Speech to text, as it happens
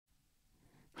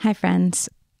Hi, friends.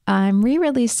 I'm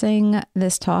re-releasing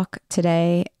this talk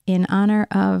today in honor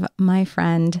of my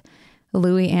friend,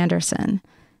 Louie Anderson.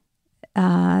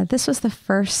 This was the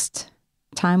first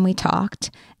time we talked,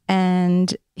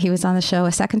 and he was on the show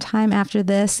a second time after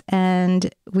this,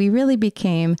 and we really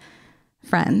became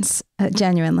friends,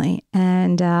 genuinely.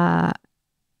 And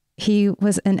he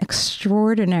was an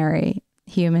extraordinary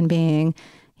human being.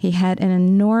 He had an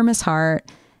enormous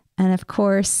heart, and of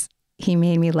course, he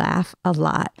made me laugh a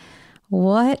lot.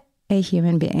 What a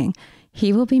human being.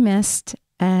 He will be missed.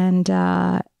 And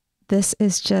this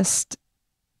is just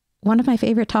one of my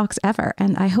favorite talks ever.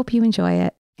 And I hope you enjoy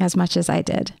it as much as I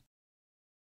did.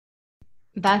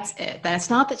 That's it. Then it's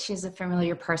not that she's a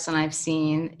familiar person I've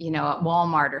seen, at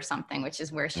Walmart or something, which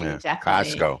is where she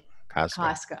definitely...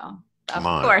 Costco. Of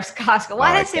course, Costco.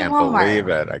 Why did I say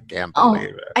Walmart? I can't believe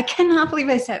it. I cannot believe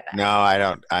I said that. No, I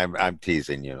don't. I'm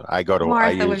teasing you. I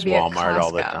use Walmart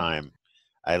all the time.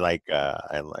 I like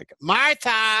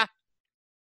Martha.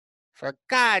 For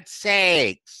God's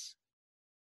sakes.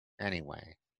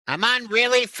 Anyway, I'm on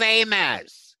Really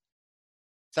Famous.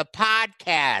 It's a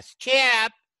podcast.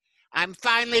 Chip, I'm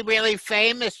finally really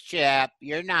famous, Chip.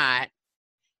 You're not.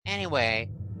 Anyway.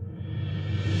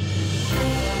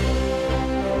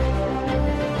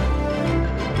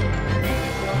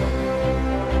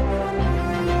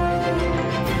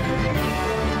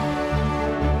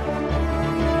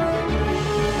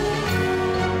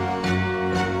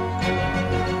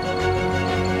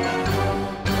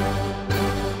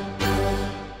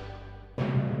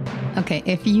 Okay,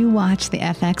 if you watch the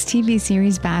FX TV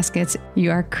series Baskets,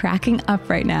 you are cracking up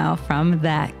right now from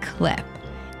that clip.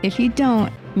 If you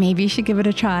don't, maybe you should give it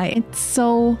a try. It's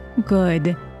so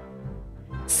good.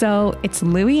 So it's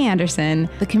Louie Anderson,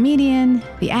 the comedian,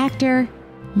 the actor,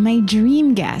 my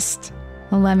dream guest.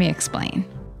 Well, let me explain.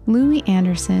 Louie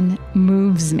Anderson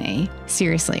moves me.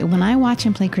 Seriously, when I watch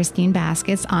him play Christine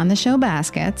Baskets on the show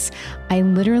Baskets, I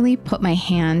literally put my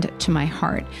hand to my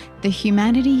heart. The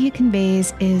humanity he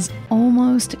conveys is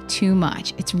almost too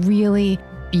much. It's really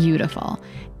beautiful.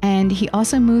 And he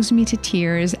also moves me to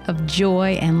tears of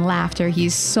joy and laughter.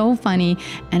 He's so funny,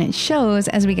 and it shows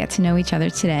as we get to know each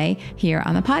other today here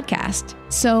on the podcast.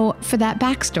 So for that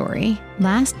backstory,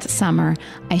 last summer,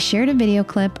 I shared a video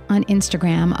clip on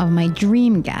Instagram of my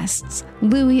dream guests.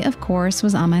 Louie, of course,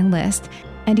 was on my list,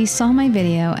 and he saw my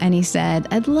video and he said,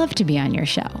 "I'd love to be on your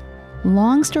show."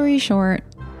 Long story short,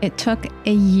 it took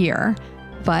a year,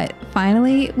 but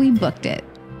finally we booked it.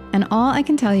 And all I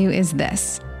can tell you is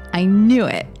this. I knew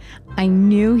it. I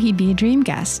knew he'd be a dream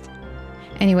guest.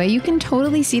 Anyway, you can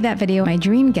totally see that video, my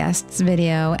dream guests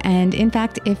video. And in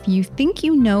fact, if you think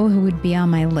you know who would be on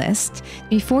my list,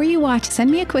 before you watch,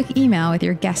 send me a quick email with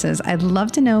your guesses. I'd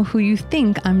love to know who you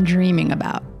think I'm dreaming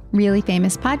about.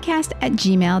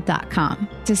 reallyfamouspodcast@gmail.com.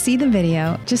 To see the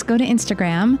video, just go to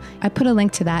Instagram. I put a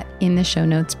link to that in the show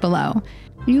notes below.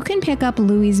 You can pick up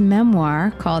Louie's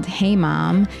memoir called Hey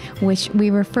Mom, which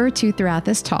we refer to throughout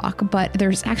this talk, but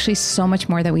there's actually so much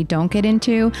more that we don't get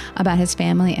into about his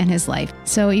family and his life.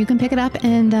 So you can pick it up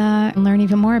and learn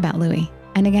even more about Louie.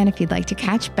 And again, if you'd like to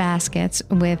catch Baskets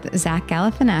with Zach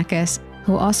Galifianakis,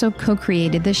 who also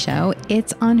co-created the show,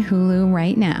 it's on Hulu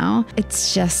right now.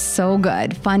 It's just so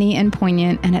good, funny and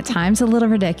poignant, and at times a little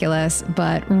ridiculous,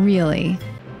 but really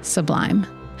sublime.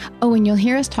 Oh, and you'll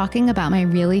hear us talking about my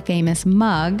really famous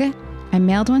mug. I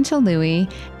mailed one to Louie,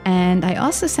 and I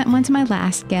also sent one to my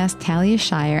last guest, Talia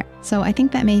Shire. So I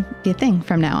think that may be a thing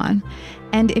from now on.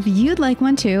 And if you'd like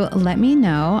one too, let me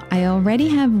know. I already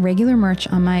have regular merch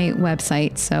on my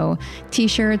website. So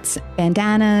t-shirts,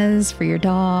 bandanas for your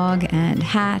dog, and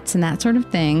hats and that sort of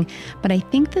thing. But I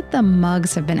think that the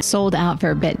mugs have been sold out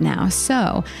for a bit now.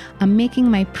 So I'm making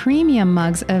my premium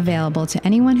mugs available to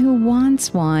anyone who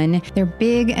wants one. They're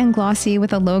big and glossy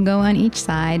with a logo on each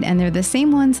side. And they're the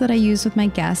same ones that I use with my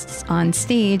guests on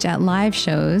stage at live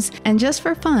shows. And just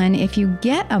for fun, if you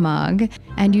get a mug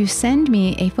and you send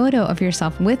me a photo of yourself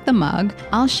with the mug,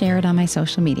 I'll share it on my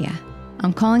social media.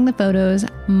 I'm calling the photos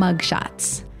mug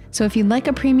shots. So if you'd like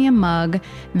a premium mug,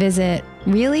 visit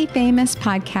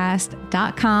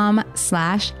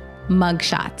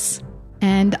reallyfamouspodcast.com/mugshots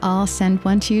and I'll send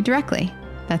one to you directly.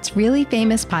 That's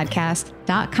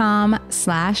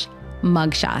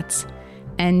reallyfamouspodcast.com/mugshots.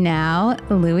 And now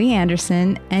Louie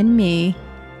Anderson and me,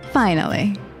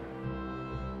 finally.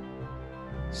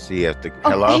 See if the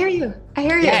hello. I hear you.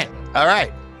 Yeah. All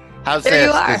right. How's there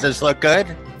this? Does this look good?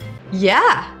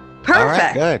 Yeah.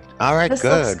 Perfect. All right, this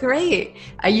good. Looks great.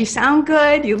 You sound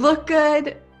good. You look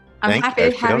good. I'm happy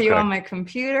to have you on my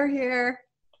computer here.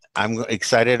 I'm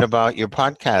excited about your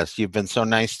podcast. You've been so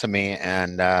nice to me,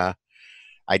 and I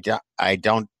don't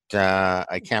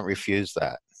I can't refuse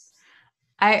that.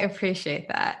 I appreciate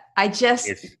that.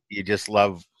 You just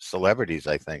love celebrities,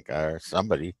 I think, or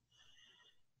somebody.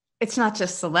 It's not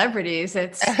just celebrities,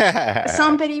 it's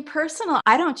somebody personal.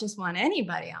 I don't just want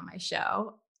anybody on my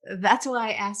show. That's why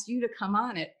I asked you to come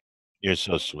on it. You're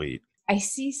so sweet. I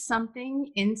see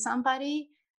something in somebody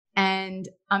and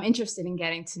I'm interested in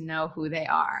getting to know who they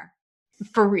are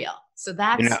for real. So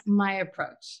that's my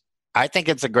approach. I think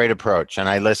it's a great approach. And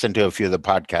I listened to a few of the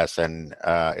podcasts, and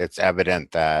it's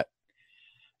evident that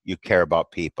you care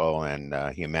about people and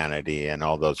humanity and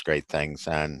all those great things.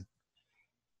 And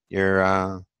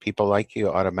you're people like you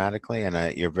automatically,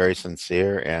 and you're very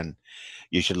sincere. And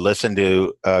you should listen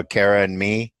to Kara and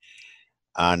me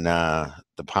on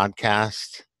the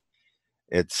podcast.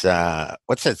 It's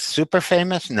what's it? Super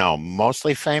famous? No,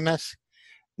 mostly famous?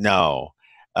 No.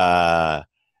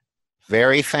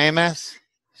 Very famous?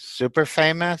 Super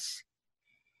famous?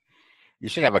 You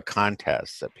should have a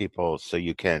contest that people, so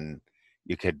you could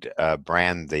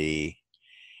brand the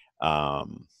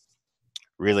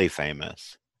really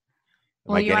famous.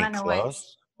 Well, you want to know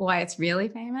why it's really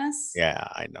famous? Yeah,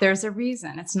 I know. There's a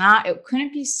reason. It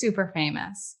couldn't be super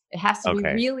famous. It has to be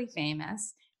really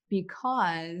famous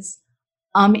because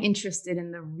I'm interested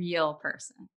in the real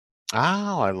person.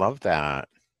 Oh, I love that.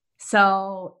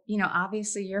 So,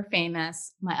 obviously you're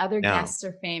famous. My other guests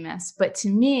are famous. But to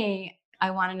me,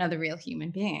 I want to know the real human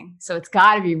being. So it's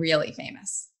got to be really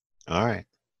famous. All right.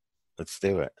 Let's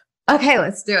do it. Okay,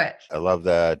 let's do it. I love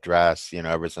the dress.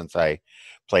 Ever since I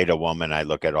played a woman, I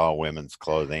look at all women's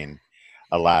clothing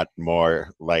a lot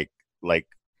more like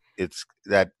it's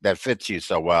that fits you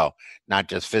so well, not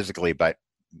just physically, but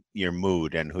your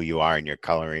mood and who you are and your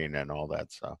coloring and all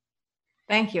that stuff.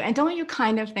 Thank you. And don't you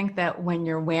kind of think that when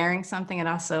you're wearing something, it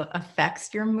also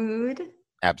affects your mood?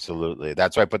 Absolutely.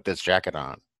 That's why I put this jacket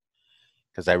on,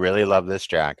 because I really love this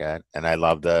jacket, and I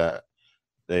love the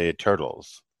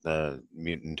turtles, the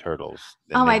mutant turtles.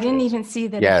 I didn't even see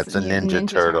that. Yeah, it's a ninja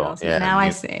turtle. Yeah, now I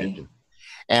see. Ninja.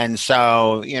 And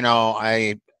so,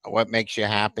 what makes you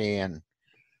happy? And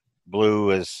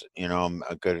blue is,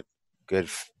 a good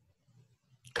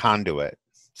conduit.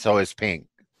 So is pink.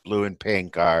 Blue and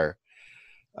pink are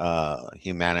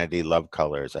humanity love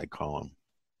colors, I call them.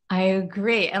 I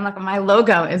agree. And look, my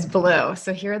logo is blue.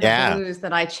 So here are the blues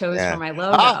that I chose for my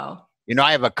logo. Oh,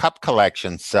 I have a cup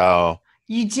collection. So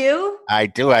you do? I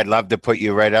do. I'd love to put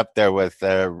you right up there with,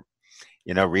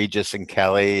 Regis and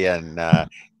Kelly and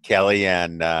Kelly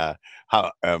and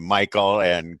Michael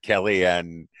and Kelly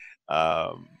and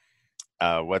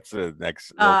what's the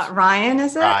next? Ryan,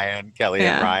 is it? Ryan, Kelly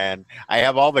and Ryan. I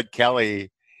have all the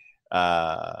Kelly,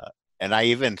 and I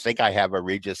even think I have a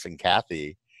Regis and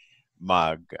Kathy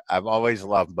mug. I've always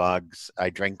loved mugs. I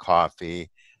drink coffee.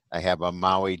 I have a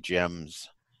Maui Gyms,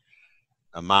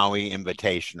 a Maui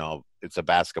Invitational. It's a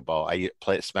basketball. I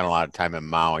spent a lot of time in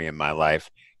Maui in my life.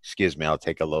 Excuse me, I'll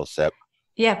take a little sip.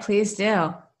 Yeah, please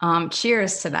do.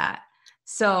 Cheers to that.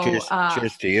 So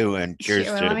cheers to you, and cheers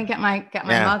to. Let me get my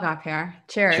mug up here.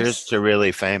 Cheers. Cheers to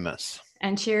really famous.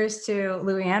 And cheers to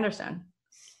Louie Anderson.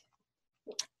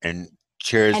 And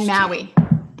cheers. And Maui.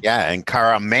 And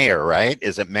Cara Mayer, right?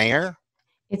 Is it Mayer?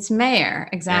 It's Mayer,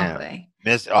 exactly.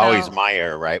 Yeah. Always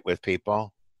Mayer, right, with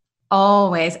people?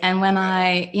 Always. And when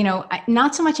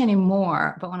not so much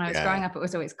anymore, but when I was growing up, it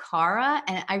was always Cara,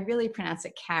 and I really pronounce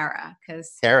it Cara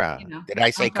because Cara. Did I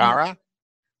say Cara?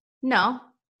 No.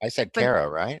 I said Cara,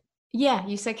 right? Yeah,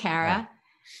 you said Cara.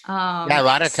 A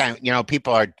lot of times,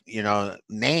 people are,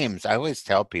 names. I always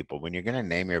tell people, when you're going to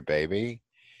name your baby,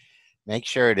 make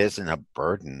sure it isn't a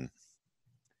burden.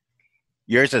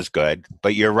 Yours is good,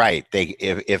 but you're right.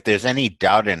 If there's any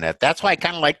doubt in it, that's why I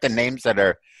kind of like the names that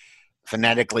are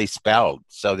phonetically spelled,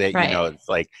 so that it's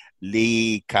like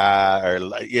Lika,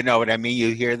 or you know what I mean.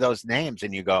 You hear those names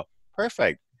and you go,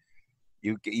 perfect.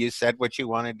 You said what you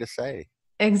wanted to say.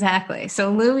 Exactly.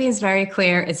 So Louie is very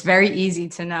clear. It's very easy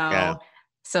to know. Yeah.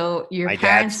 So my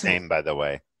dad's name, by the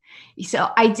way. So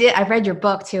I read your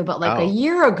book too, but a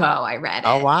year ago I read it.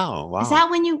 Oh wow! Is that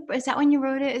when you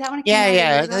wrote it? Is that when it came out?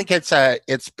 Yeah. I think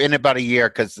it's been about a year,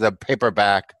 because the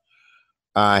paperback,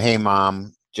 Hey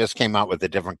Mom, just came out with a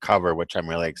different cover, which I'm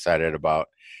really excited about,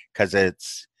 because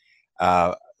it's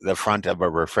the front of a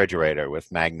refrigerator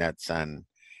with magnets and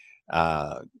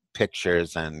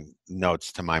pictures and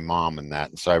notes to my mom and that.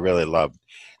 And so I really loved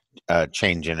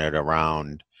changing it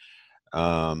around.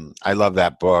 I love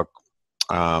that book.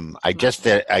 I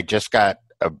just got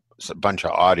a bunch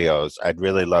of audios. I'd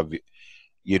really love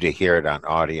you to hear it on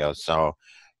audio. So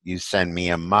you send me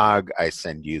a mug, I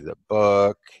send you the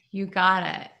book. You got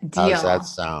it. Deal. How's that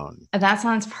sound? That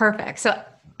sounds perfect. So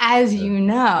as you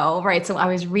know, right? So I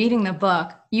was reading the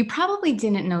book. You probably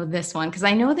didn't know this one because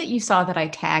I know that you saw that I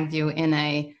tagged you in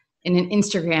an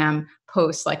Instagram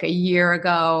post like a year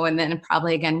ago, and then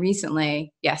probably again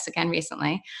recently. Yes, again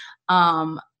recently.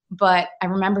 But I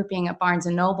remember being at Barnes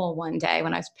and Noble one day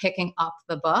when I was picking up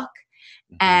the book.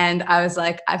 And I was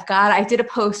like, I did a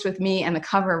post with me and the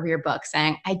cover of your book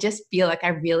saying, I just feel like I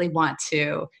really want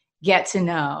to get to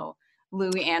know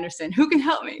Louie Anderson. Who can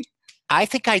help me? I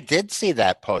think I did see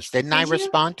that post. Didn't I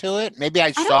respond to it? Maybe I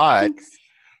I don't saw it. think so.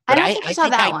 I But don't I think you saw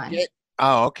think that I one. did.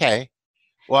 Oh, okay.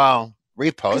 Well,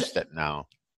 repost it now.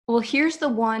 Well, here's the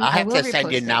one. I have will to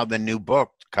send you repost now it. the new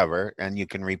book cover, and you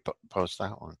can repost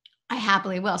that one. I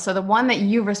happily will. So the one that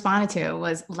you responded to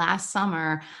was last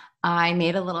summer. I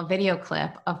made a little video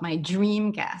clip of my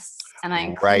dream guests, and I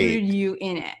included you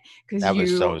in it because that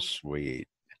was so sweet.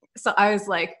 So I was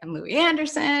like, and Louie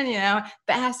Anderson, you know,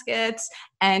 baskets.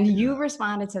 And you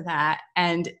responded to that.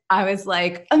 And I was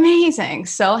like, amazing.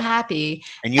 So happy.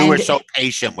 And you were so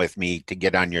patient with me to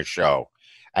get on your show.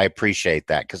 I appreciate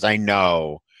that because I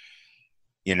know,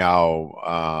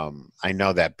 I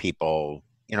know that people,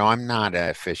 I'm not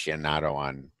an aficionado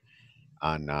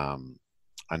on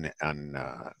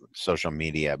social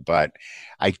media, but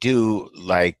I do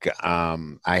like,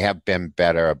 I have been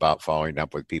better about following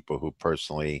up with people who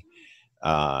personally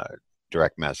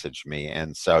direct message me.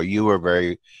 And so you were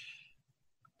very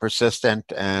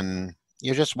persistent and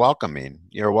you're just welcoming.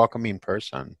 You're a welcoming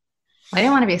person. I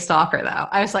didn't want to be a stalker though.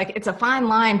 I was like, it's a fine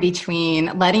line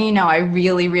between letting you know I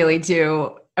really, really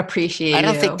do appreciate you. I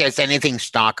don't think there's anything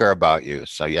stalker about you.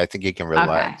 So I think you can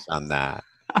relax on that.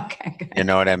 Okay, good. You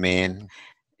know what I mean?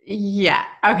 Yeah.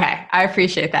 Okay. I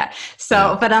appreciate that.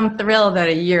 So, but I'm thrilled that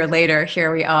a year later,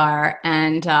 here we are.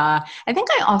 And I think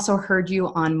I also heard you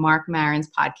on Mark Maron's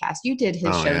podcast. You did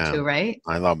his show too, right?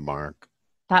 I love Mark.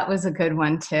 That was a good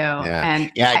one too. Yeah.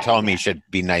 And I told him he should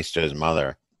be nice to his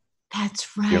mother.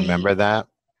 That's right. You remember that?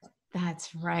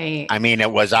 That's right. I mean,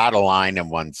 it was out of line in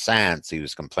one sense. He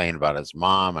was complaining about his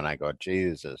mom, and I go,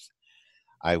 Jesus,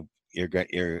 I'd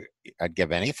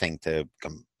give anything to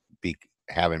be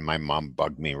having my mom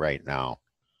bug me right now.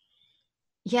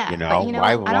 Yeah, but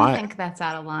why? I don't think that's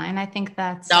out of line. I think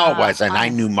that's no, it wasn't.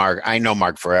 Honest. I know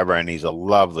Mark forever, and he's a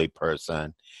lovely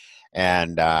person,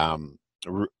 and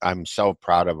I'm so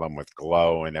proud of him with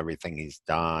Glow and everything he's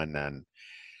done,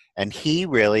 and he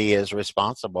really is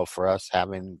responsible for us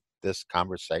having this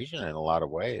conversation in a lot of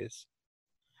ways.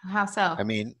 How so? I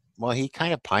mean, well, he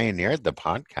kind of pioneered the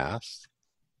podcast.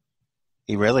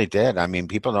 He really did. I mean,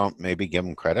 people don't maybe give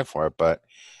him credit for it, but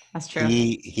that's true.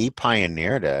 He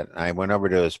pioneered it. I went over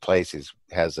to his place. He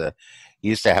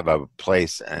used to have a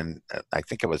place, and I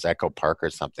think it was Echo Park or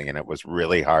something, and it was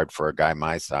really hard for a guy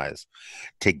my size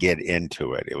to get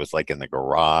into it. It was like in the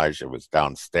garage. It was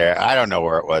downstairs. I don't know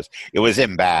where it was. It was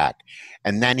in back.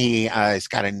 And then he's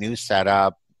got a new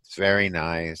setup. It's very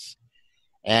nice.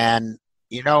 And,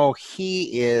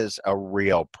 he is a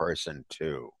real person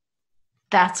too.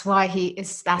 That's why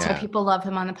that's why people love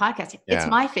him on the podcast. It's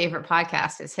my favorite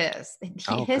podcast is his.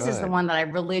 His is the one that I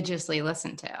religiously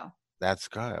listen to. That's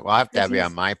good. Well, I have to have you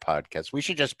on my podcast. We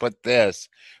should just put this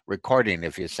recording.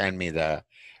 If you send me the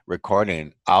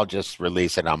recording, I'll just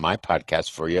release it on my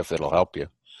podcast for you if it'll help you.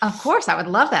 Of course. I would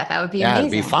love that. That would be amazing.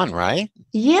 It'd be fun, right?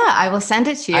 Yeah, I will send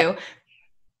it to you.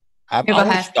 I've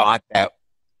always thought that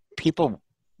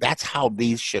that's how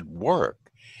these should work.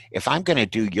 If I'm going to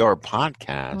do your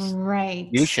podcast, right,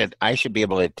 I should be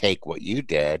able to take what you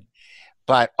did,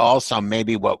 but also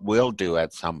maybe what we'll do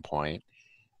at some point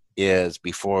is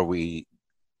before we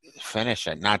finish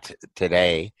it, not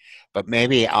today, but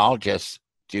maybe I'll just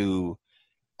do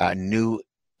a new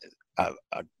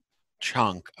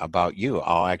chunk about you.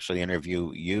 I'll actually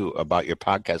interview you about your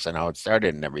podcast and how it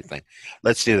started and everything.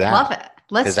 Let's do that. Love it.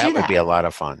 Let's do that. That would be a lot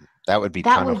of fun. That would be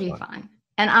fun.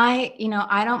 And I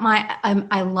don't mind.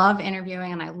 I love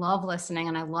interviewing and I love listening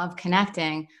and I love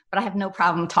connecting, but I have no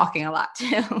problem talking a lot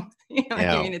too. You know what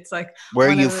I mean? It's like, where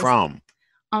are you from?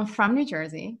 I'm from New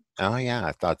Jersey. Oh yeah,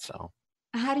 I thought so.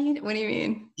 What do you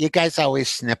mean? You guys always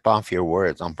snip off your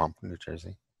words. I'm from New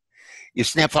Jersey. You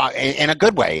snip off in a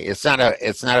good way. It's not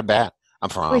a bad. I'm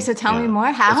from. Wait, so tell me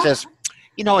more. How? It's just,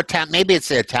 maybe it's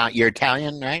Italian. You're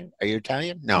Italian, right? Are you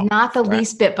Italian? No, not the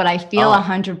least bit, but I feel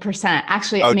 100%.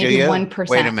 Actually, maybe 1%.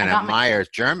 Wait a minute, Meyer's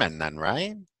German, then,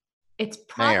 right? It's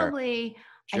probably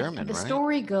German. The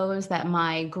story goes that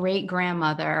my great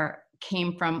grandmother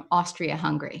came from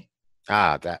Austria-Hungary.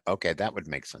 That would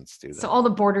make sense too. So all the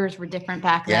borders were different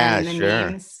back then, and the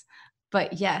names.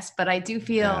 But yes, but I do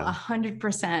feel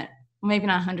 100%. Maybe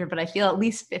not 100, but I feel at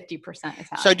least 50% Italian.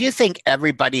 So do you think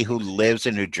everybody who lives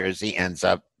in New Jersey ends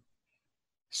up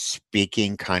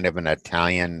speaking kind of an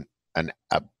Italian,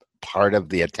 a part of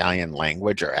the Italian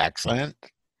language or accent?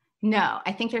 No,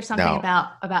 I think there's something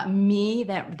about me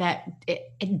that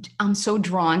I'm so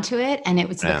drawn to it. And it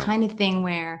was the kind of thing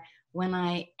where when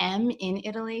I am in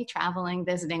Italy, traveling,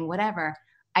 visiting, whatever,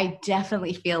 I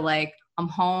definitely feel like I'm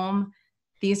home.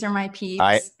 These are my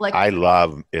peeps. I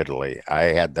love Italy. I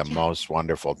had the most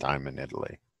wonderful time in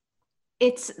Italy.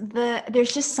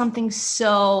 There's just something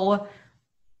so,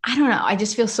 I don't know. I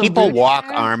just feel so people walk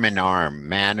there. arm in arm,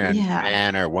 man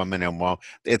or woman and woman.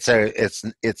 It's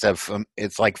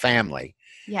like family.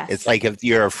 Yes. It's like if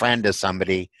you're a friend to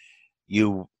somebody,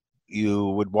 you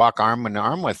would walk arm in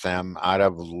arm with them out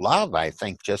of love. I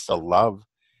think just a love.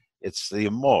 It's the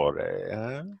amore.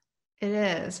 Huh? It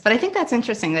is. But I think that's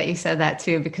interesting that you said that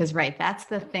too, because that's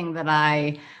the thing that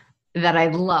I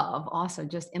love also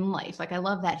just in life. Like I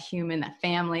love that human, that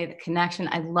family, the connection.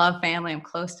 I love family. I'm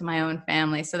close to my own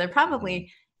family. So there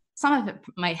probably, some of it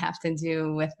might have to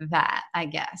do with that, I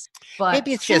guess. But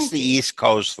maybe it's just the East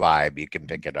Coast vibe. You can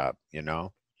pick it up,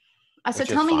 So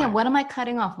tell me again, what am I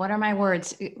cutting off? What are my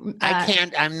words? I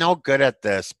can't, I'm no good at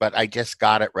this, but I just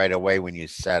got it right away when you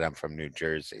said I'm from New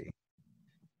Jersey.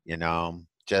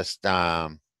 Just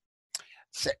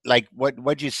like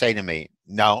what'd you say to me?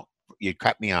 No, you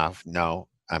cut me off. No,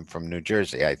 I'm from New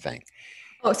Jersey, I think.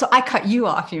 Oh, so I cut you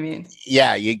off, you mean?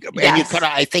 Yeah, and you cut.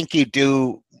 I think you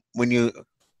do when you.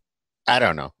 I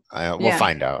don't know. We'll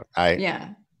find out. I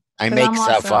make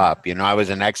stuff up. I was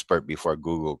an expert before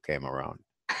Google came around.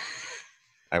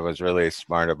 I was really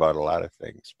smart about a lot of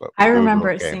things. But I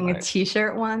remember seeing a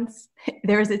T-shirt once.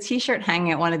 There was a T-shirt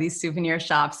hanging at one of these souvenir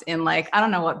shops in I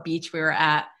don't know what beach we were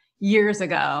at years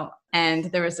ago. And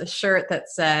there was a shirt that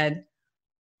said,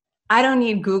 "I don't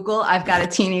need Google. I've got a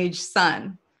teenage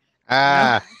son."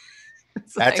 That's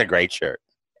a great shirt.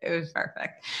 It was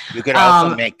perfect. You could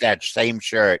also make that same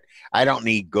shirt. "I don't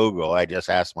need Google. I just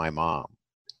ask my mom."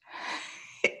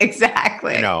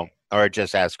 Exactly. Or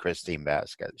just ask Christine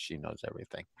Basket. She knows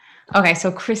everything. Okay, so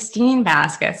Christine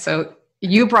Basket. So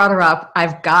you brought her up.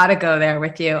 I've got to go there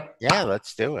with you. Yeah,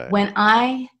 let's do it. When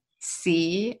I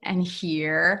see and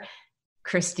hear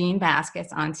Christine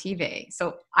Baskets on TV,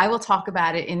 so I will talk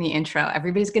about it in the intro.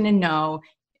 Everybody's going to know.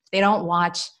 If they don't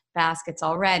watch Baskets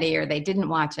already or they didn't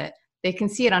watch it, they can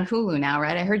see it on Hulu now,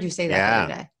 right? I heard you say that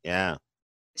the other day. Yeah.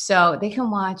 So they can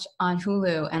watch on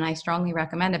Hulu, and I strongly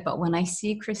recommend it. But when I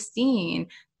see Christine,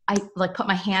 I put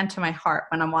my hand to my heart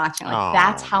when I'm watching.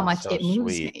 That's how much it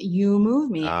moves me. You move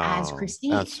me as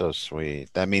Christine. That's so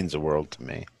sweet. That means the world to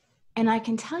me. And I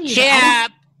can tell you,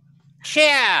 Chip,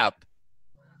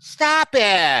 stop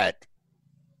it.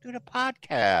 Do the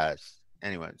podcast.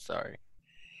 Anyway, sorry.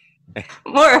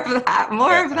 More of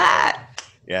that.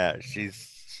 Yeah,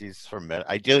 she's formidable.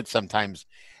 I do it sometimes.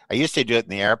 I used to do it in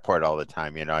the airport all the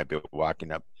time. I'd be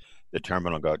walking up the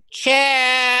terminal and go,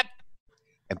 "Chip,"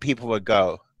 and people would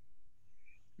go,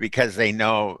 because they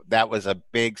know that was a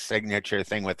big signature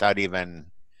thing without even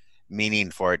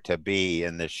meaning for it to be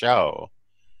in the show.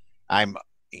 I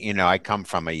come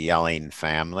from a yelling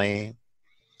family,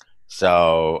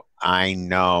 so I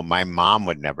know my mom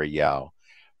would never yell,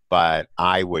 but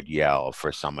I would yell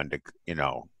for someone to,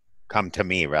 come to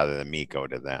me rather than me go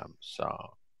to them.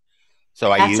 So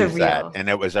I use that, and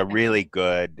it was a really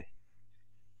good.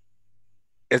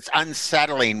 It's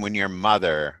unsettling when your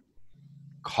mother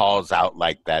calls out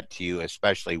like that to you,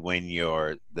 especially when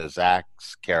you're the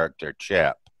Zach's character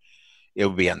Chip. It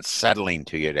would be unsettling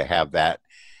to you to have that.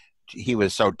 He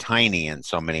was so tiny in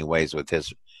so many ways with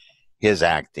his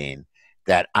acting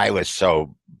that I was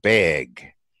so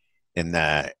big in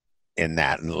that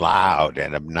and loud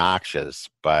and obnoxious,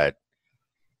 but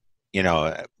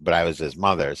I was his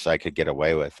mother, so I could get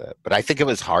away with it. But I think it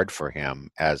was hard for him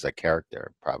as a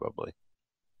character, probably.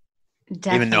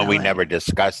 Definitely. Even though we never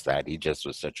discussed that, he just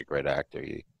was such a great actor.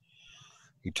 He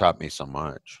taught me so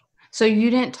much. So you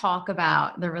didn't talk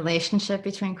about the relationship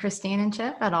between Christine and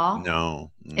Chip at all?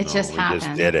 No. It just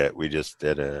happened. We just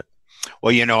did it.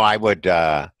 Well,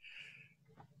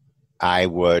 I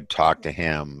would talk to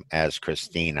him as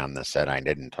Christine on the set. I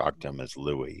didn't talk to him as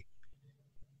Louie.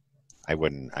 I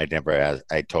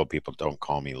told people, don't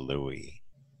call me Louie.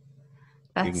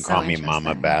 You can call me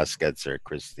Mama Baskets or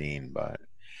Christine, but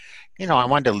I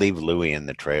wanted to leave Louie in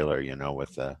the trailer,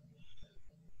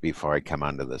 before I come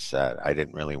onto the set. I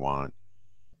didn't really want,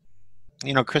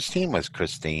 Christine was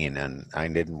Christine, and I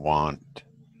didn't want,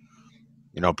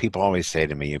 people always say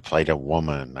to me, you played a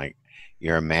woman, like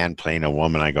you're a man playing a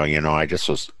woman. I go,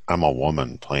 I'm a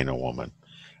woman playing a woman.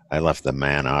 I left the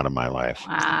man out of my life.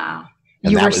 Wow.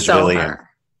 And you were so hurt.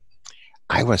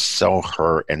 I was so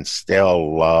hurt and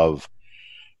still love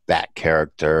that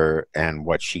character and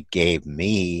what she gave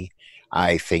me.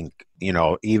 I think,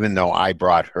 even though I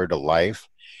brought her to life,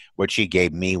 what she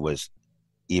gave me was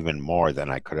even more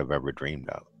than I could have ever dreamed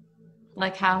of.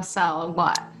 Like how so?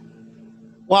 What?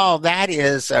 Well, that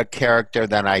is a character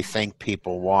that I think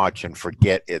people watch and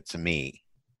forget it's me.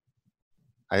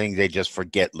 I think they just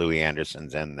forget Louie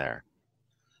Anderson's in there.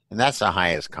 And that's the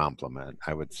highest compliment,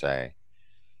 I would say.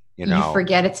 You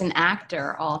forget it's an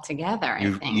actor altogether,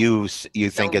 I think. You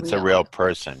think it's a real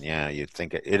person. Yeah, you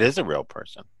think it is a real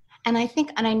person. And I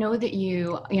know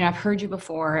that I've heard you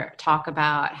before talk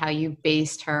about how you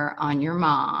based her on your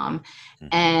mom. Mm-hmm.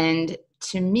 And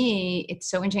to me, it's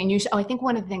so interesting. I think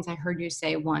one of the things I heard you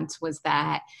say once was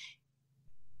that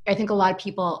I think a lot of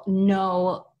people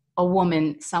know a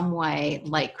woman some way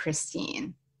like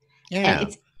Christine. Yeah.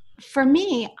 And for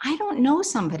me, I don't know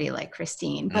somebody like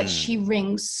Christine, but she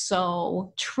rings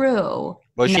so true.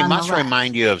 Well, she must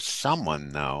remind you of someone,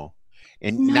 though.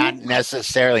 And not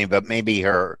necessarily, but maybe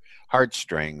her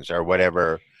heartstrings or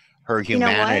whatever, her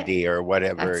humanity or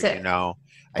whatever, I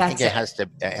think it has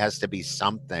to be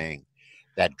something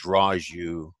that draws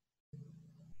you.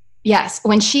 Yes.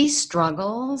 When she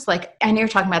struggles, like, and you're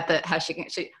talking about how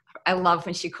I love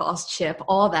when she calls Chip,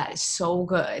 all that is so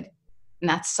good. And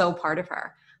that's so part of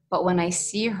her. But when I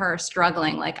see her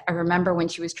struggling, like I remember when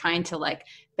she was trying to like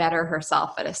better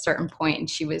herself at a certain point, and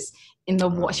she was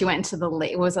she went into the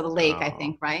lake. Was it a lake? I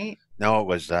think, right? No, it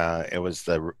was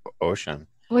the ocean.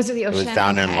 Was it the ocean? It was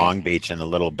down in Long Beach in a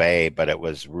little bay, but it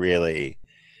was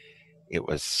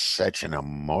such an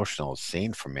emotional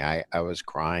scene for me. I was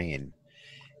crying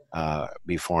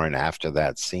before and after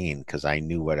that scene because I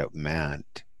knew what it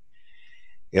meant.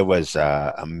 It was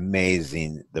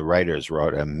amazing. The writers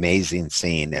wrote an amazing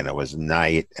scene, and it was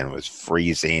night, and it was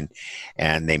freezing,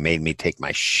 and they made me take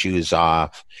my shoes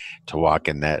off to walk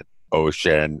in that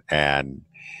ocean, and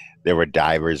there were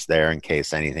divers there in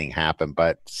case anything happened,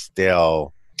 but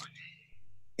still,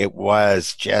 it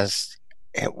was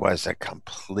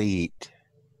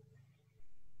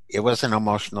an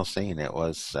emotional scene. It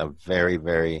was a very,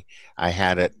 very, I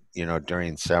had it,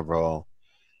 during several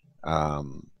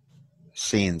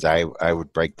scenes, I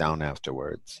would break down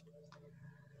afterwards.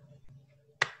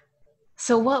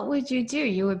 So what would you do?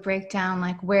 You would break down,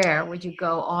 like where? Would you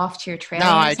go off to your trailer?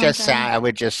 No,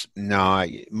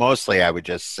 mostly I would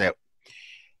just sit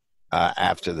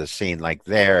after the scene. Like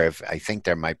if I think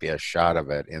there might be a shot of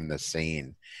it in the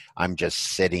scene, I'm just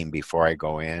sitting before I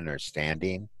go in or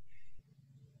standing.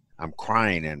 I'm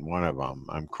crying in one of them.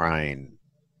 I'm crying.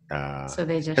 So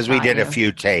they just because we did a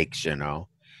few takes, so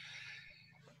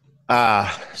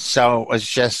it was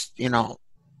just, the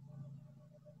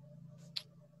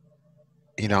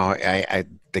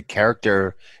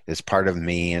character is part of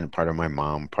me and part of my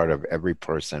mom, part of every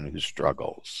person who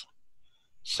struggles.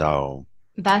 So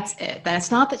that's it. That's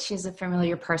not that she's a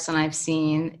familiar person I've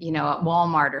seen, at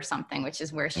Walmart or something, which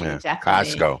is where she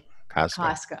definitely.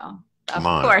 Costco. Of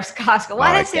course, Costco.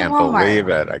 Why did I say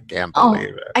Walmart? I can't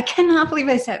believe it. I cannot believe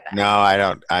I said that. No, I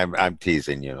don't. I'm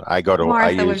teasing you. I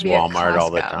use Walmart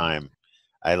all the time.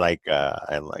 I like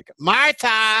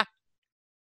Martha.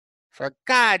 For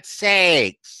God's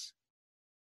sakes.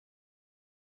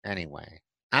 Anyway,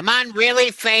 I'm on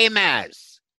Really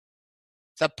Famous.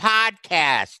 It's a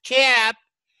podcast. Chip,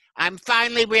 I'm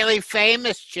finally really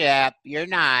famous, Chip. You're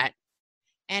not.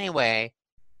 Anyway.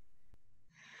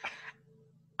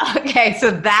 Okay, so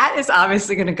that is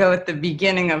obviously going to go at the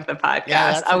beginning of the podcast.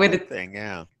 Yeah, that's a good thing,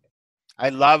 yeah. I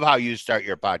love how you start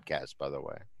your podcast, by the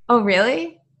way. Oh,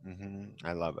 really? Mm-hmm.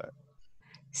 I love it.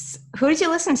 Who did you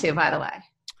listen to, by the way?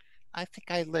 I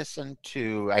think I listened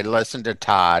to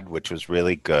Todd, which was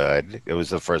really good. It was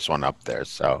the first one up there.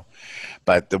 So,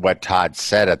 but what Todd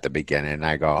said at the beginning,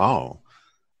 I go,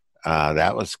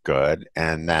 that was good.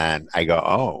 And then I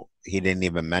go, he didn't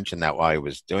even mention that while he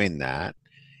was doing that.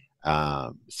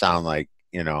 Sound like,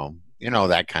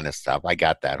 that kind of stuff. I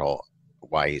got that whole,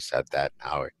 why he said that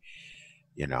now,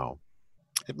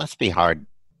 it must be hard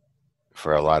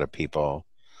for a lot of people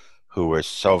who were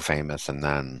so famous and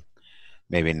then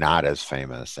maybe not as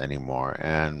famous anymore.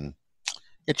 And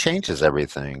it changes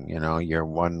everything. Do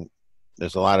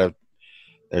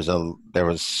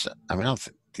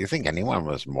you think anyone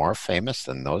was more famous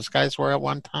than those guys were at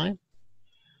one time?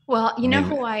 Well,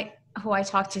 who I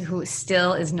talked to who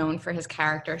still is known for his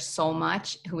character so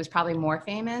much, who was probably more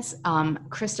famous,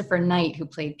 Christopher Knight, who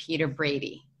played Peter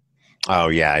Brady. Oh,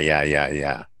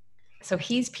 yeah. So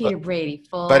he's Peter Brady,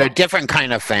 but a different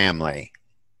kind of family.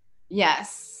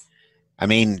 Yes. I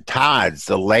mean, Todd's,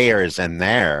 the layers in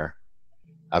there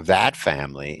of that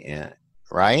family,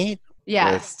 right?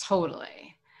 Yes,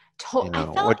 totally. I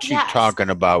felt, what's she yes. talking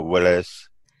about, Willis?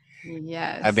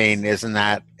 Yes. I mean, isn't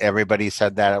that everybody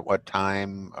said that at what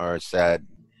time, or said,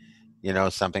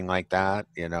 something like that,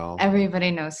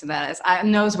 Everybody knows who that is.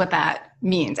 Knows what that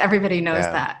means. Everybody knows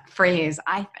that phrase,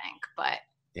 I think, but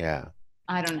yeah,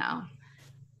 I don't know.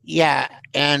 Yeah,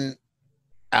 and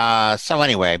so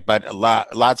anyway, but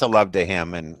lots of love to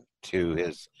him and to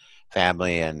his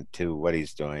family and to what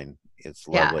he's doing. It's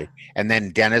lovely. And then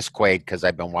Dennis Quaid, because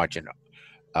I've been watching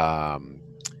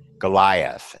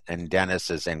Goliath, and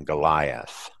Dennis is in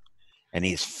Goliath, and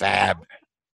he's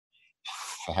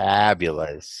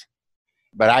fabulous.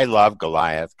 But I love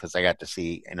Goliath because I got to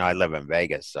see, I live in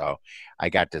Vegas, so I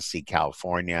got to see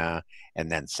California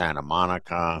and then Santa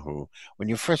Monica. When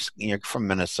you're from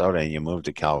Minnesota and you move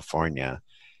to California,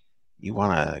 you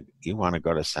wanna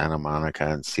go to Santa Monica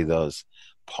and see those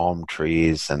palm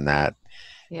trees and that,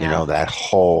 that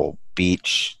whole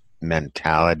beach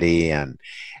mentality, and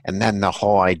then the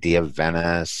whole idea of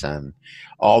Venice and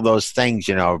all those things,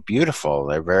 beautiful.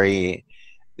 They're very,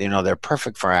 they're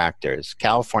perfect for actors.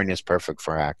 California's perfect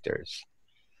for actors.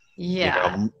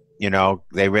 Yeah.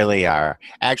 They really are.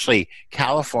 Actually,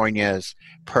 California's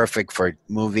perfect for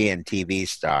movie and TV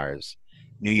stars.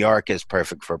 New York is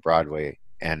perfect for Broadway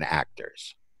and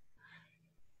actors.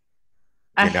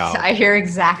 I hear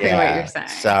exactly what you're saying.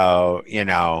 So,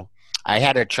 I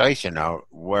had a choice,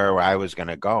 where I was going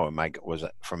to go. Was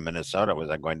from Minnesota.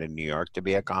 Was I going to New York to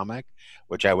be a comic,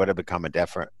 which I would have become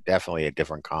definitely a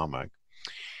different comic,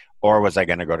 or was I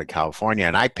going to go to California?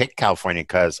 And I picked California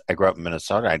because I grew up in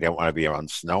Minnesota. I didn't want to be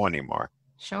around snow anymore.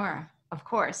 Sure, of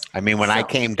course. I mean, when I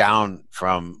came down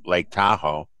from Lake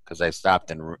Tahoe, because I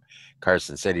stopped in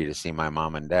Carson City to see my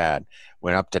mom and dad,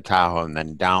 went up to Tahoe and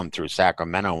then down through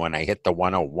Sacramento. When I hit the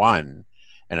 101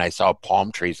 and I saw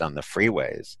palm trees on the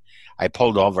freeways, I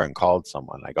pulled over and called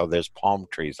someone. I go, there's palm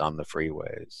trees on the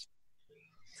freeways.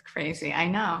 It's crazy. I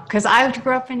know. Because I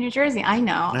grew up in New Jersey. I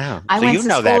know. Yeah. I went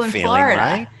to school in Florida.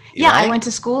 Right? Yeah, I went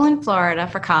to school in Florida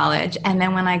for college. And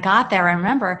then when I got there, I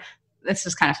remember, this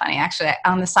was kind of funny, actually,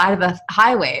 on the side of the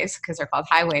highways, because they're called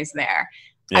highways there,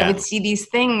 I would see these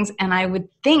things and I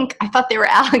thought they were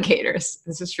alligators.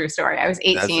 This is a true story. I was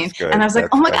 18 and I was like,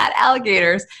 oh my God,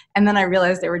 alligators. And then I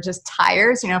realized they were just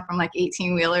tires, from like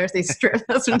 18-wheelers. They stripped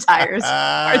those from tires.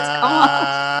 Parts come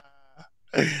off.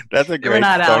 That's a great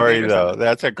story, though.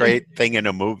 That's a great thing in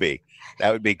a movie.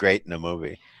 That would be great in a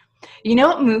movie. You know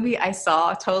what movie I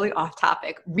saw, totally off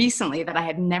topic, recently that I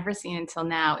had never seen until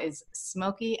now is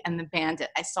Smokey and the Bandit.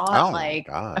 I saw it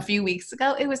a few weeks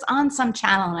ago. It was on some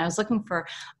channel and I was looking for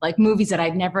like movies that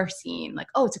I'd never seen. Like,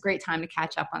 oh, it's a great time to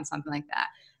catch up on something like that.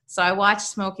 So I watched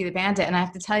Smokey the Bandit and I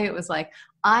have to tell you, it was like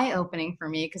eye-opening for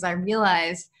me because I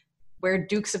realized where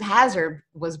Dukes of Hazzard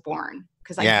was born.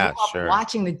 Because I grew up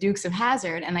watching the Dukes of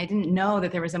Hazzard and I didn't know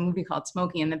that there was a movie called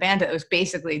Smokey and the Bandit. It was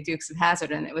basically Dukes of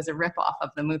Hazzard and it was a ripoff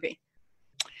of the movie.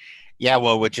 Yeah,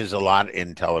 well, which is a lot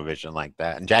in television like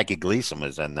that. And Jackie Gleason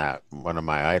was in that, one of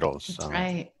my idols. That's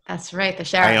right. That's right. The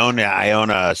sheriff. I own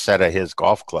a set of his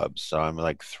golf clubs, so I'm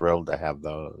like thrilled to have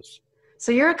those.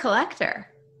 So you're a collector.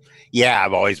 Yeah,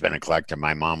 I've always been a collector.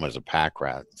 My mom was a pack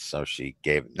rat, so she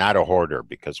not a hoarder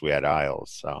because we had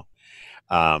aisles, so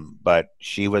but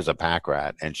she was a pack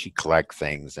rat and she collect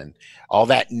things and all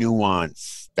that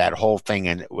nuance, that whole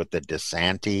thing with the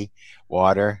DeSanti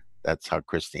water. That's how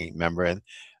Christine, remember it?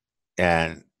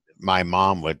 And my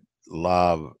mom would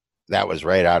love that. Was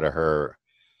right out of her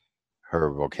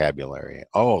vocabulary.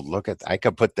 Oh, look I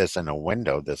could put this in a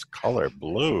window, this color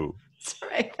blue. That's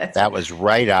right. That was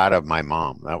right out of my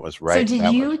mom. That was right. So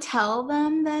did you tell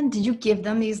them then? Did you give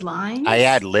them these lines? I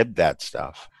ad-libbed that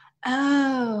stuff.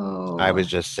 Oh. I was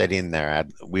just sitting there.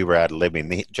 We were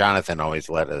ad-libbing. Jonathan always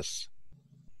let us.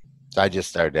 So I just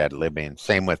started ad-libbing.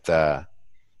 Same with the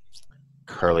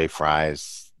curly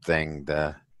fries thing,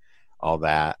 all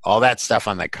that stuff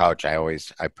on the couch. I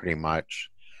pretty much,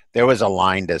 there was a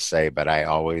line to say, but I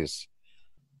always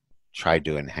tried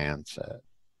to enhance it.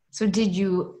 So did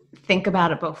you think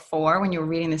about it before when you were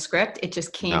reading the script? It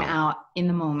just came out in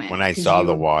the moment. When I saw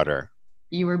the water.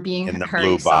 You were being in the her,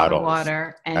 blue bottles.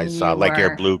 Water, and I saw like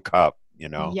your blue cup,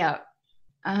 Yeah.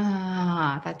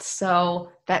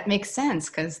 That makes sense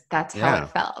because that's how it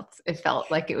felt. It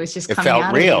felt like it was just coming out. It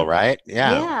felt real, right?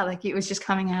 Yeah. Yeah, like it was just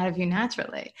coming out of you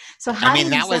naturally. So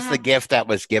that was the gift that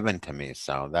was given to me.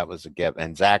 So that was a gift.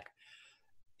 And Zach,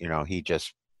 he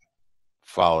just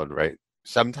followed right.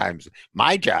 Sometimes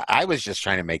my job, I was just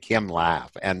trying to make him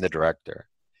laugh and the director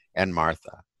and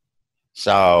Martha.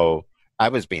 So I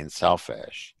was being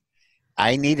selfish.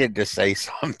 I needed to say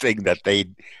something that they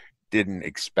didn't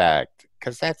expect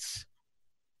because that's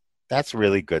that's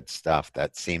really good stuff.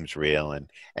 That seems real,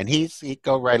 and he'd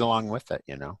go right along with it,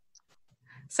 you know.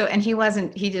 So, and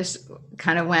he just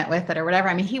kind of went with it or whatever.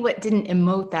 I mean, he didn't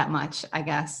emote that much, I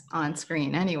guess, on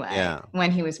screen anyway,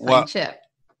 when he was playing Chip.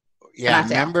 Yeah,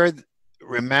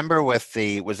 remember with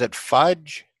was it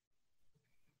Fudge?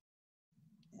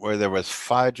 Where there was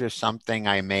fudge or something,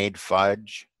 I made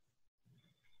fudge.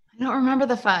 I don't remember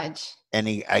the fudge.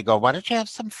 And I go, why don't you have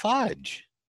some fudge?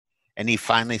 And he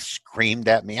finally screamed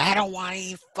at me, I don't want to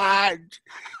eat fudge,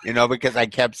 you know, because I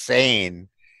kept saying,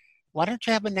 why don't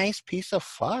you have a nice piece of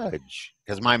fudge?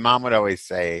 Because my mom would always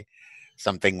say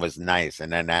something was nice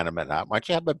and inanimate. Why don't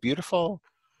you have a beautiful,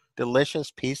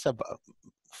 delicious piece of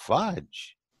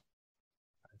fudge?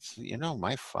 You know,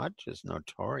 my fudge is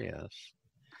notorious.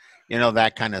 You know,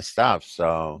 that kind of stuff.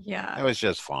 So yeah, it was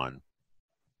just fun.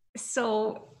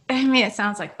 So, I mean, it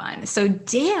sounds like fun. So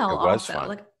Dale also, fun.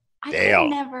 Like Dale.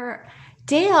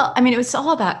 Dale, I mean, it was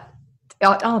all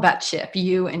about Chip,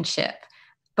 you and Chip.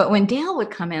 But when Dale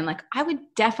would come in, like, I would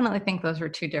definitely think those were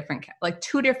two different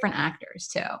actors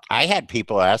too. I had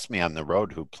people ask me on the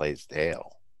road who plays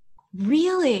Dale.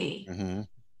 Really? Mm-hmm.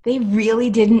 They really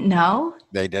didn't know?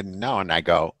 They didn't know. And I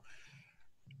go,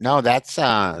 no, that's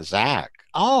Zach.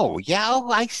 Oh, yeah. Oh,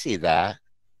 I see that.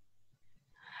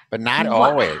 But not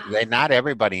always. Not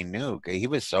everybody knew. He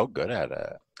was so good at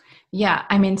it. Yeah.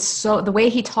 I mean, so the way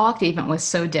he talked even was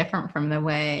so different from the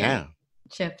way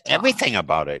Chip talked. Everything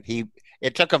about it.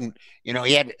 It took him, you know,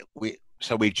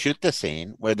 so we'd shoot the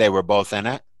scene where they were both in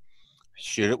it,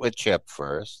 shoot it with Chip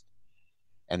first,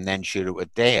 and then shoot it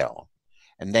with Dale.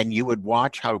 And then you would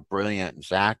watch how brilliant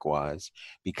Zach was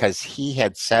because he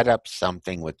had set up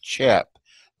something with Chip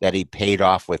that he paid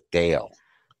off with Dale.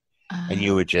 And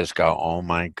you would just go, oh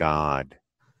my God,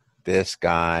 this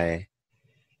guy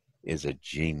is a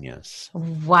genius.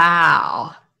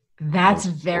 Wow. That's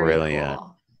very brilliant.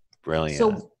 Cool.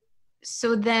 Brilliant.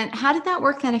 So then how did that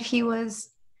work then if he was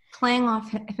playing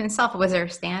off himself? Was there a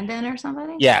stand-in or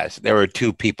somebody? Yes, there were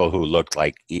two people who looked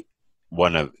like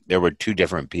there were two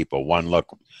different people. One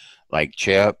looked like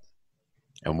Chip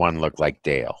and one looked like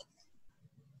Dale.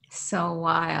 So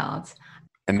wild.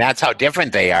 And that's how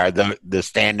different they are. The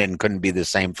stand-in couldn't be the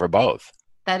same for both.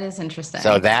 That is interesting.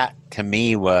 So that, to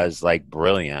me, was like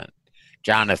brilliant.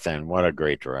 Jonathan, what a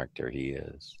great director he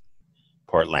is.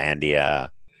 Portlandia,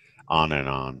 on and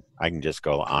on. I can just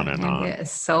go on and on. It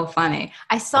is so funny.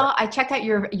 I checked out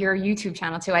your YouTube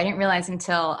channel too. I didn't realize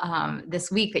until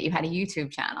this week that you had a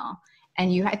YouTube channel. And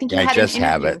I think you had I just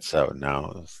have it. So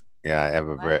no. Yeah, I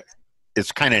have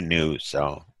it's kind of new.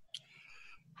 So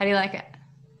how do you like it?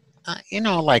 You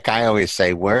know, like I always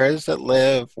say, where does it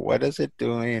live? What is it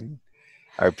doing?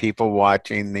 Are people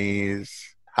watching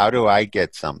these? How do I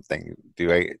get something?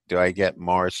 Do I get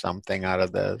more something out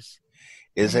of this?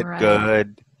 Is it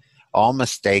good? All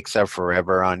mistakes are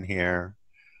forever on here.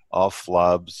 All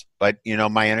flubs. But, you know,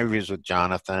 my interviews with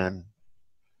Jonathan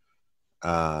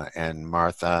and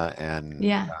Martha and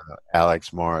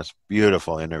Alex Morris,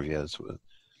 beautiful interviews.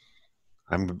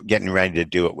 I'm getting ready to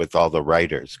do it with all the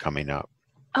writers coming up.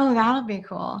 Oh, that'll be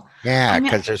cool. Yeah,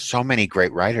 because there's so many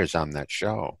great writers on that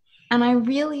show. And I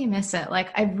really miss it. Like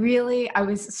I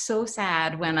was so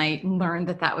sad when I learned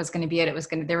that was going to be it. There was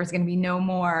going to be no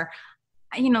more,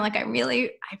 you know, like I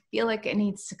feel like it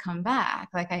needs to come back.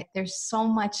 Like there's so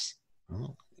much.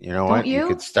 You know what? You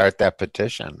could start that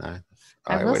petition.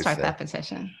 I will start that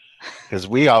petition. Because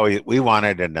we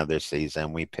wanted another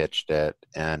season. We pitched it.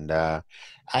 And I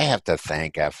have to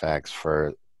thank FX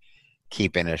for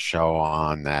keeping a show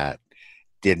on that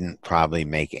didn't probably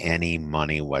make any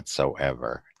money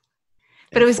whatsoever.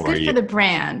 But it was good for the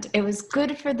brand. It was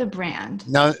good for the brand.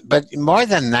 No, but more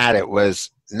than that, it was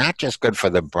not just good for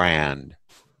the brand,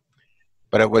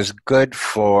 but it was good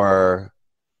for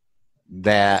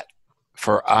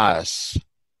us,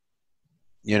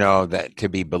 you know, that to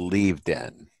be believed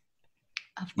in.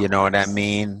 You know what I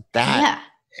mean?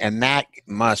 And that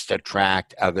must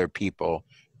attract other people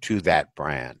to that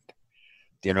brand.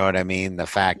 Do you know what I mean? The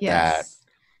fact that,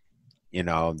 you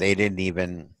know,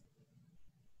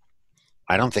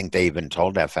 I don't think they even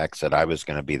told FX that I was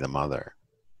going to be the mother.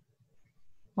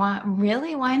 Why?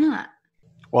 Really? Why not?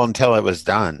 Well, until it was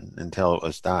done.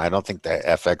 I don't think that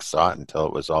FX saw it until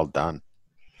it was all done.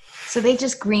 So they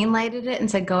just green-lighted it and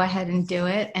said, go ahead and do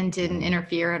it and didn't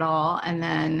interfere at all. And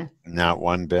then. Not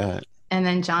one bit. And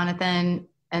then Jonathan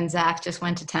and Zach just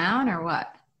went to town or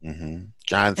what? Mm-hmm.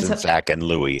 Jonathan, Zach, and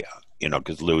Louie. You know,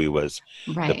 because Louie was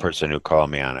the person who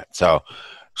called me on it. So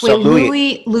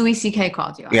Louie C.K.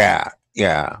 called you on it.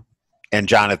 Yeah. And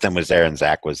Jonathan was there and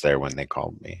Zach was there when they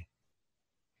called me.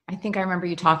 I think I remember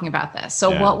you talking about this.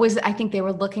 So what was, I think they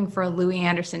were looking for a Louie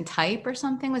Anderson type or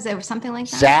something. Was there something like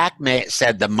that? Zach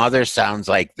said the mother sounds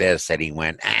like this, and he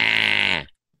went, ah.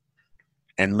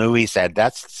 And Louie said,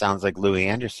 that sounds like Louie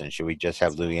Anderson. Should we just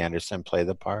have Louie Anderson play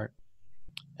the part?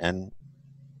 And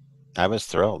I was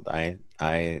thrilled. I've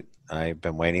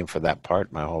been waiting for that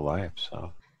part my whole life.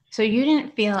 So you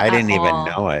didn't feel I didn't even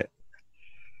know it.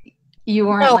 You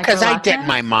weren't because I did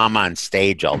my mom on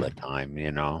stage all the time,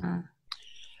 you know.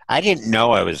 I didn't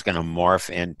know I was going to morph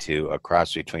into a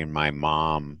cross between my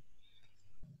mom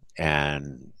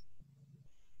and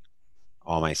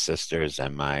all my sisters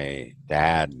and my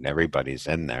dad, and everybody's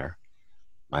in there.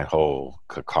 My whole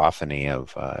cacophony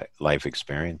of life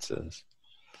experiences.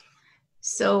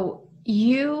 So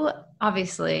you,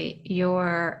 obviously,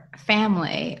 your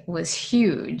family was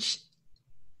huge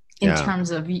in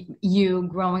terms of you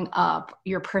growing up,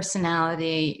 your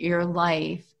personality, your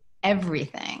life,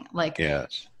 everything. Like,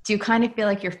 yes. Do you kind of feel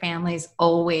like your family's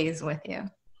always with you?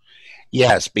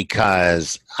 Yes,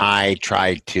 because I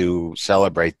try to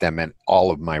celebrate them in all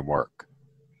of my work.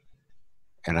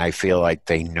 And I feel like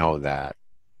they know that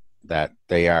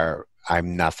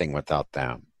I'm nothing without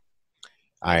them.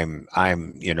 I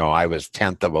was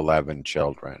 10th of 11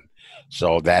 children.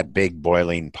 So that big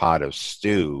boiling pot of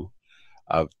stew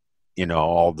of,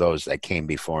 all those that came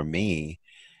before me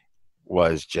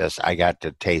was just, I got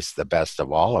to taste the best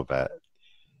of all of it.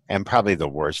 And probably the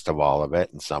worst of all of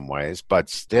it in some ways, but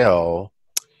still,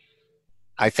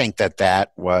 I think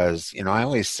that was, I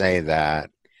always say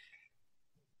that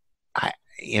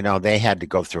they had to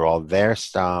go through all their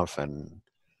stuff, and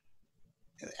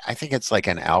I think it's like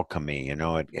an alchemy,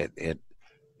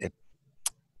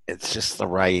 it's just the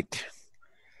right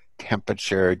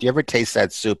temperature. Do you ever taste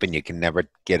that soup and you can never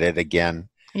get it again?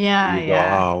 Yeah, you go,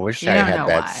 oh, I wish I had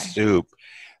that soup.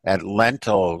 That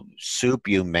lentil soup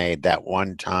you made that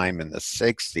one time in the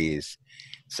 60s, is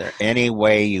there any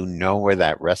way you know where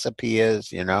that recipe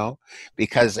is,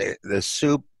 Because the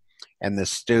soup and the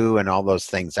stew and all those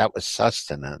things, that was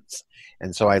sustenance.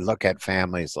 And so I look at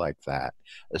families like that,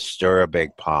 stir a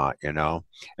big pot,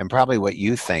 and probably what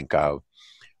you think of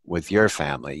with your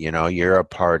family, you're a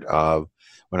part of,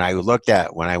 when I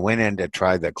went in to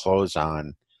try the clothes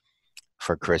on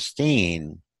for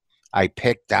Christine, I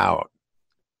picked out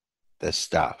the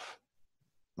stuff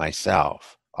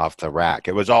myself off the rack.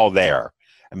 It was all there.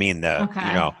 I mean,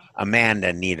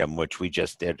 Amanda Needham, which we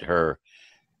just did her,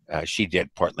 she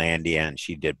did Portlandia and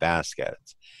she did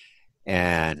baskets.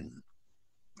 And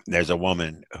there's a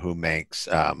woman who makes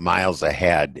Miles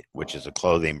Ahead, which is a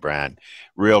clothing brand,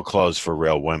 real clothes for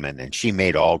real women. And she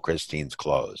made all Christine's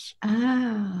clothes.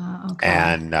 Oh, okay.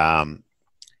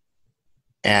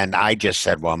 And I just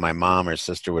said, well, my mom or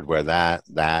sister would wear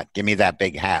that. Give me that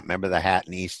big hat. Remember the hat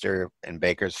in Easter in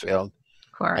Bakersfield?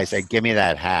 Of course. I said, give me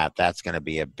that hat. That's going to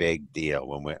be a big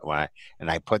deal. And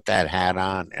I put that hat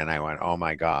on, and I went, oh,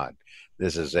 my God,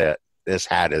 this is it. This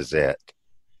hat is it.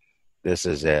 This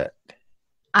is it.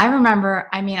 I remember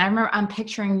I'm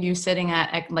picturing you sitting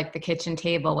at like the kitchen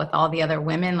table with all the other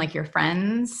women, like your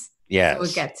friends. Yes. Who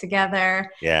would get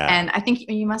together. Yeah. And I think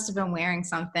you must have been wearing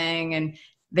something, and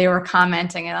they were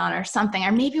commenting it on or something.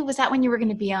 Or maybe was that when you were going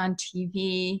to be on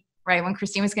TV, right? When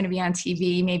Christine was going to be on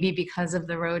TV, maybe because of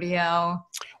the rodeo?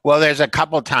 Well, there's a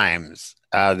couple times.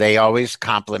 They always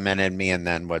complimented me and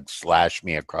then would slash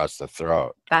me across the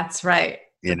throat. That's right.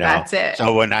 That's it.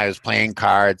 So when I was playing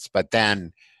cards, but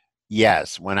then,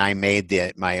 yes, when I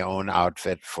made my own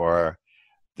outfit for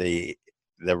the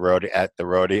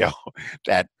rodeo,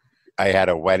 that I had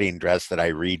a wedding dress that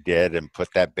I redid and put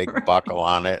that big buckle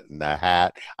on it and the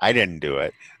hat. I didn't do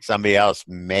it. Somebody else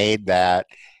made that.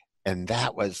 And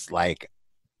that was like,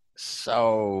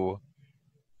 so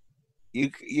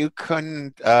you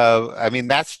couldn't,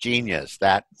 that's genius,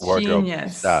 that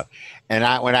wardrobe stuff.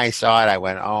 And when I saw it, I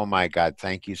went, oh my God,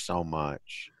 thank you so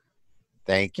much.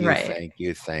 Thank you. Right. Thank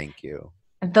you. Thank you.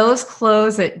 Those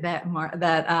clothes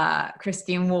that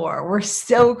Christine wore were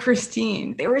so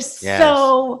Christine. They were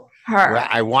so her. Well,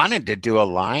 I wanted to do a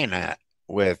line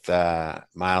with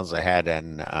Miles Ahead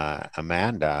and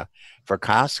Amanda for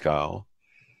Costco,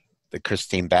 the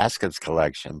Christine Baskets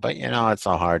collection. But, it's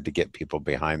so hard to get people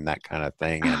behind that kind of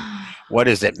thing. And what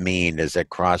does it mean? Is it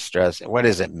cross-dress? What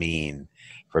does it mean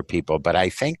for people? But I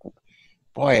think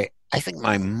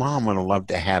my mom would have loved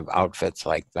to have outfits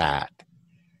like that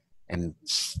and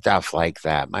stuff like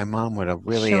that. My mom would have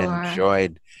really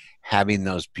enjoyed having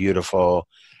those beautiful,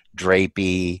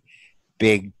 drapey,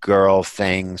 big girl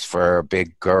things for a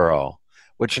big girl,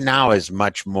 which now is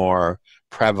much more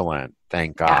prevalent,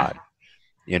 thank God.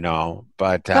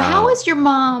 But so how was your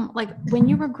mom, like when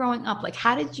you were growing up, like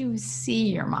how did you see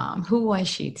your mom? Who was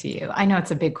she to you? I know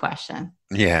it's a big question.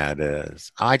 Yeah, it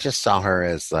is. I just saw her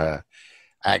as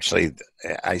actually,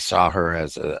 I saw her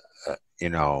as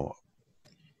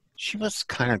she was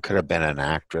could have been an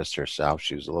actress herself.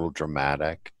 She was a little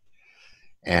dramatic,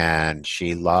 and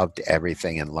she loved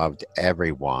everything and loved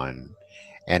everyone.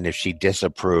 And if she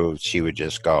disapproved, she would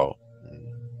just go,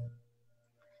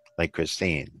 like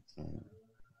Christine.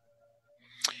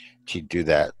 She'd do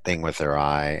that thing with her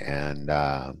eye, and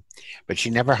but she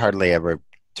never hardly ever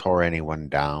tore anyone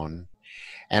down.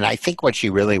 And I think what she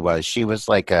really was, she was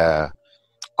like a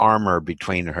armor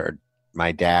between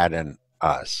my dad and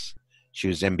us. She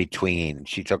was in between.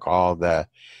 She took how they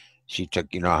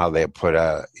put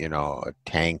a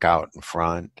tank out in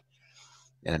front,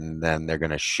 and then they're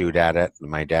going to shoot at it.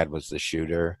 My dad was the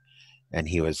shooter, and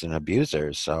he was an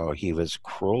abuser, so he was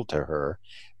cruel to her,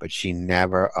 but she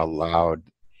never allowed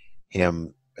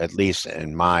him, at least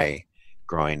in my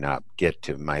growing up, get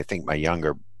to my. I think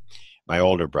my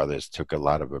older brothers took a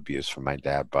lot of abuse from my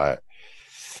dad, but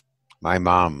my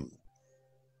mom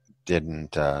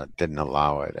didn't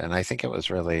allow it, and I think it was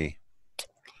really.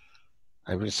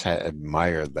 I just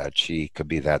admired that she could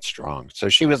be that strong. So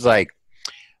she was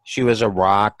a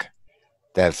rock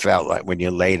that felt like when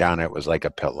you laid on it, it was like a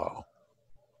pillow.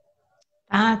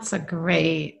 That's a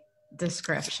great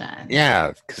description.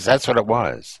 Yeah, because that's what it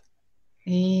was.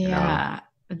 Yeah,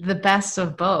 the best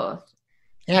of both.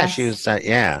 Yeah, she was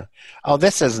yeah. Oh,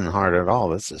 this isn't hard at all.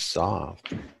 This is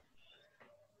soft.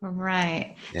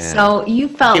 Right. Yeah. So you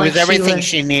felt she was everything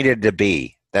she needed to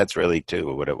be. That's really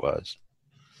too what it was.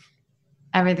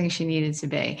 Everything she needed to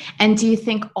be. And do you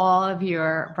think all of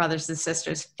your brothers and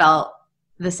sisters felt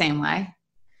the same way?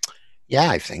 Yeah,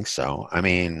 I think so. I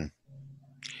mean,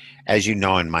 as you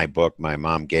know, in my book, my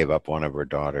mom gave up one of her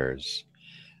daughters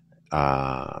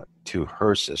to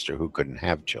her sister who couldn't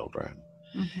have children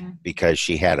because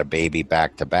she had a baby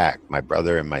back to back. My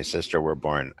brother and my sister were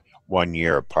born 1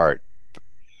 year apart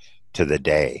to the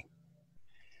day.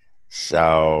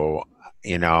 So,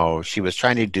 she was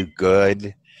trying to do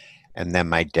good, and then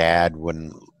my dad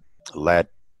wouldn't let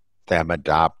them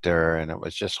adopt her, and it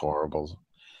was just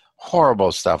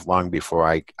horrible stuff long before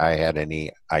I had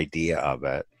any idea of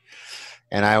it.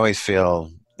 And I always feel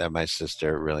that my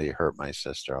sister really hurt my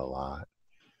sister a lot.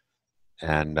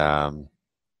 And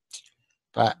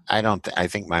but I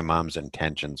think my mom's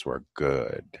intentions were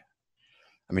good.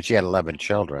 I mean, she had 11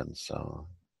 children, so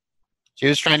she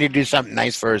was trying to do something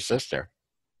nice for her sister.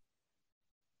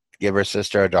 Give her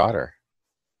sister a daughter.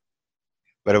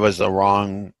 But it was the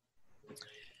wrong,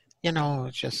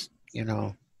 just,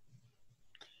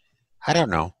 I don't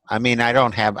know. I mean,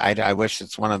 I wish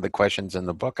it's one of the questions in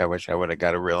the book. I wish I would have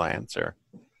got a real answer.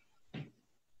 Do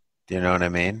you know what I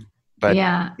mean? But,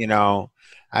 yeah.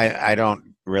 I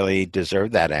don't really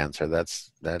deserve that answer.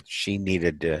 That she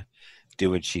needed to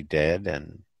do what she did.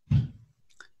 And,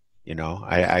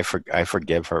 I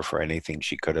forgive her for anything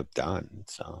she could have done.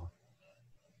 So.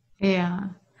 Yeah.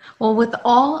 Well, with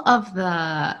all of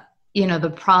the,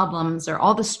 the problems or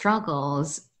all the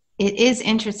struggles, it is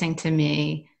interesting to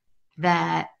me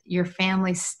that your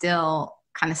family still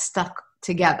kind of stuck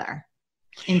together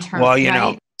in terms. Well,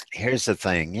 right? Here's the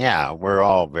thing. Yeah, we're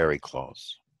all very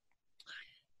close.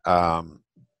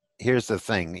 Here's the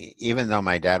thing. Even though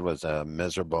my dad was a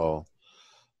miserable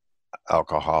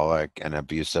alcoholic and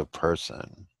abusive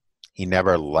person, he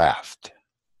never left.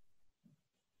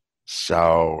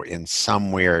 So in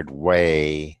some weird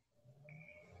way,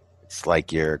 it's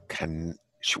like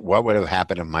what would have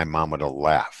happened if my mom would have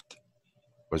left?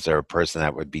 Was there a person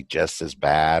that would be just as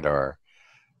bad or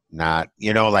not?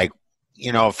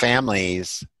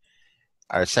 Families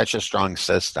are such a strong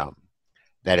system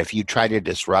that if you try to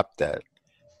disrupt it,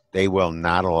 they will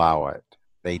not allow it.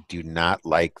 They do not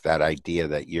like that idea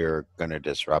that you're going to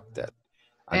disrupt it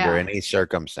under any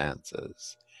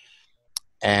circumstances.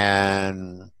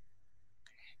 And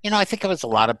I think it was a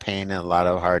lot of pain and a lot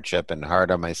of hardship and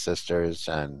hard on my sisters.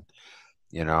 And,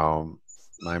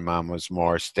 my mom was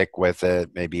more stick with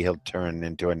it. Maybe he'll turn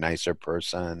into a nicer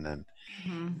person. And,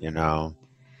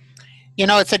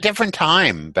 it's a different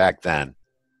time back then.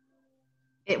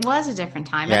 It was a different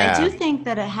time. Yeah. And I do think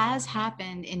that it has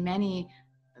happened in many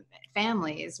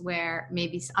families where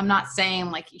maybe, I'm not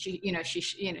saying like, she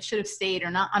should have stayed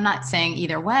or not. I'm not saying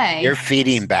either way. You're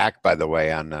feeding back, by the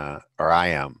way, or I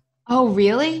am. Oh,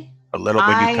 really? A little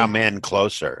when you come in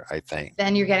closer, I think.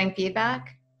 Then you're getting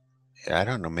feedback? I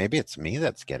don't know. Maybe it's me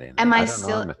that's getting it. Am I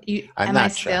still? I'm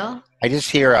not still? I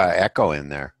just hear an echo in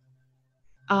there.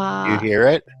 You hear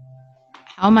it?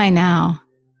 How am I now?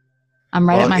 I'm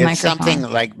right at my it's microphone.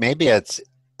 Something like maybe it's.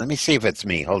 Let me see if it's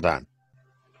me. Hold on.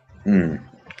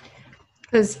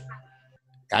 Because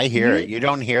I hear it. You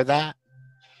don't hear that?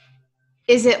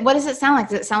 What does it sound like?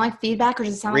 Does it sound like feedback, or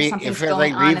does it sound like something's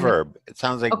going on? Reverb. It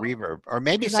sounds like reverb, or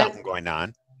maybe something going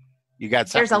on. You got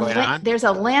something going on? There's a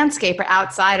landscaper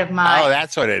outside of my. Oh,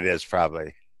 that's what it is,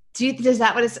 probably. Does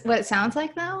that what it sounds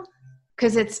like though?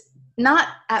 Because it's not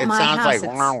at my house. It sounds like.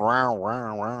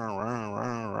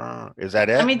 Is that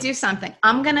it? Let me do something.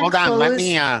 I'm gonna hold on. Let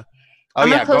me. Go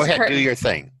ahead. Do your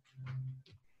thing.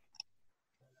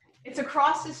 It's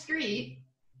across the street,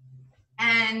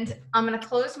 and I'm gonna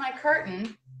close my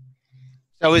curtain.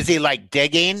 So is he like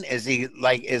digging? Is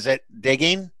it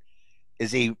digging?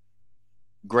 Is he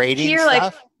grading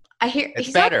stuff? I hear. It's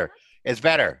better. It's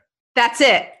better. That's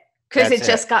it. Because it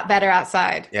just got better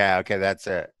outside. Yeah, okay, that's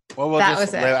it. Well,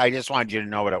 I just wanted you to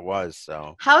know what it was.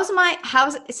 So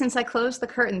since I closed the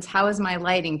curtains, how is my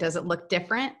lighting? Does it look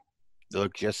different? It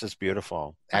looks just as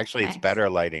beautiful. Actually, it's better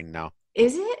lighting now.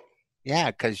 Is it?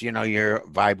 Yeah, because you're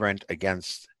vibrant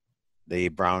against the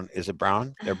brown. Is it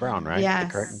brown? They're brown, right? Yes.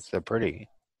 The curtains, they're pretty.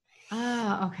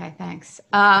 Oh, okay, thanks.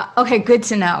 Okay, good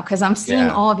to know, because I'm seeing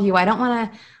all of you. I don't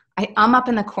want to. I'm up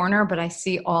in the corner, but I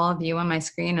see all of you on my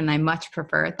screen, and I much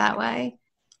prefer it that way.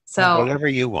 So whatever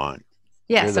you want.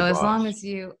 Yeah. So as long as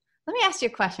you, let me ask you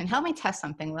a question. Help me test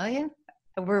something, will you?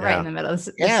 We're right in the middle.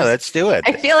 Let's do it.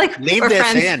 I feel like leave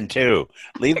this in too.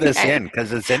 Leave this in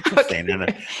because it's interesting.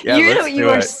 Okay. You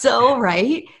are so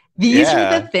right. These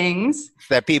are the things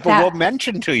that people will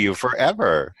mention to you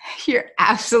forever. You're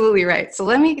absolutely right. So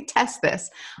let me test this.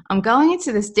 I'm going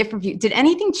into this different view. Did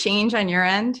anything change on your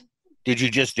end? Did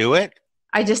you just do it?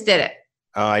 I just did it.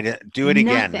 Oh, I didn't do it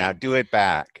again. Now do it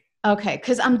back. Okay,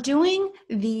 because I'm doing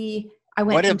I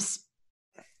went from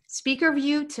speaker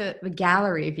view to the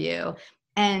gallery view,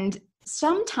 and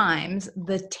sometimes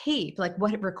the tape, like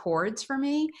what it records for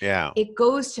me, it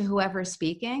goes to whoever's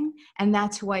speaking, and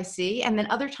that's who I see. And then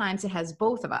other times it has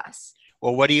both of us.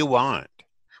 Well, what do you want?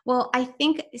 Well, I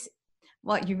think.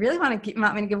 Well, you really want me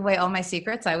to give away all my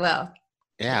secrets? I will.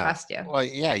 Yeah. I trust you. Well,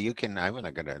 yeah, you can. I'm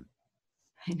not gonna.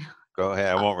 I know. Go ahead.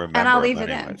 I won't remember. And I'll leave it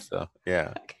in. So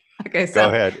yeah. Okay. So go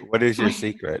ahead. What is your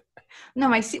secret?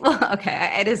 No,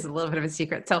 okay. It is a little bit of a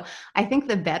secret. So I think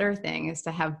the better thing is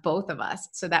to have both of us,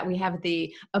 so that we have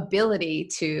the ability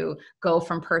to go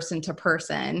from person to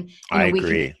person. I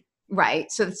agree.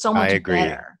 Right. So it's so much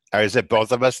better. Is it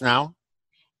both of us now?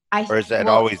 Or has it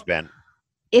always been?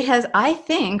 It has. I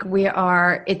think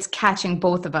it's catching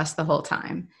both of us the whole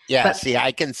time. Yeah. But see,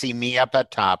 I can see me up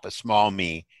at top, a small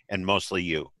me, and mostly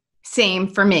you. Same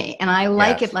for me. And I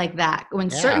like it like that. When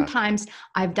certain times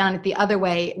I've done it the other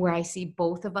way, where I see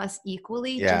both of us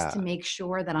equally, just to make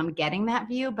sure that I'm getting that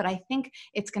view. But I think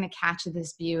it's going to catch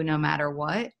this view no matter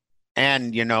what.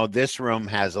 And, this room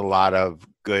has a lot of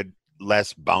good,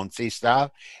 less bouncy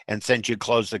stuff. And since you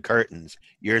close the curtains,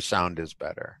 your sound is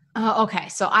better. Oh, okay.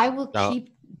 So I will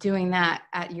keep doing that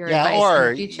at your advice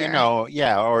in the future.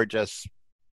 Or just,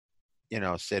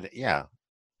 sit. Yeah.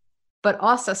 But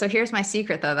also, so here's my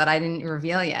secret though that I didn't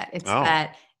reveal yet. It's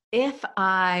that if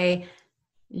I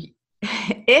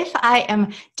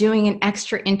am doing an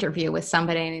extra interview with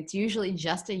somebody, and it's usually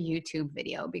just a YouTube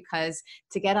video, because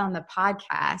to get on the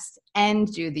podcast and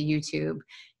do the YouTube,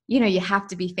 you have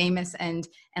to be famous, and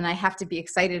I have to be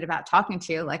excited about talking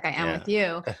to you like I am with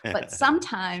you. But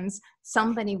sometimes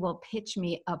somebody will pitch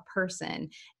me a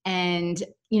person, and,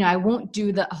 I won't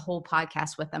do the whole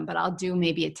podcast with them, but I'll do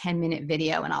maybe a 10-minute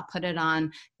video, and I'll put it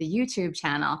on the YouTube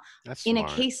channel. That's in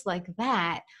smart. A case like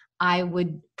that, I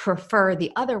would prefer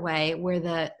the other way, where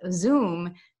the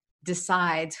Zoom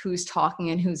decides who's talking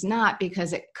and who's not,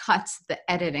 because it cuts the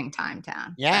editing time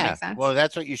down. Yeah. Does that make sense? Well,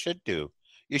 that's what you should do.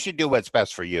 You should do what's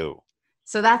best for you.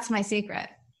 So that's my secret.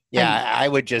 Yeah, I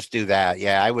would just do that.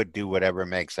 Yeah, I would do whatever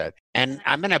makes it. And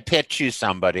I'm going to pitch you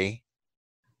somebody,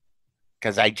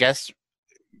 because I've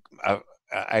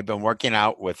been working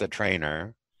out with a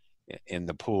trainer in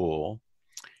the pool,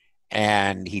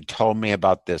 and he told me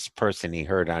about this person he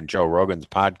heard on Joe Rogan's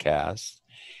podcast,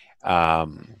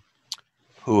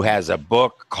 who has a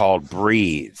book called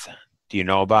Breathe. Do you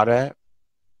know about it?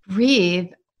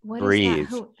 Breathe. Breathe. Is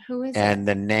that? Who is and it?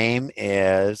 The name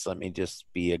is, let me just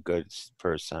be a good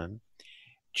person,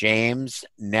 James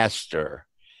Nestor.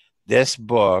 This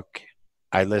book,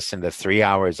 I listened to 3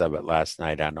 hours of it last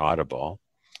night on Audible.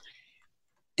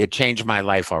 It changed my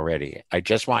life already. I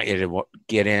just want you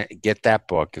to get that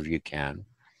book if you can.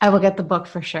 I will get the book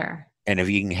for sure. And if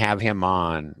you can have him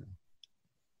on,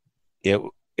 it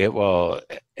will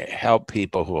help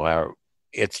people who are,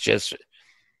 it's just,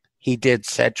 he did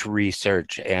such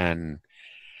research, and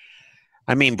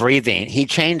I mean, breathing. He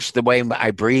changed the way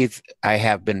I breathe. I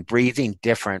have been breathing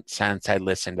different since I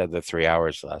listened to the 3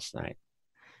 hours last night.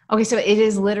 Okay, so it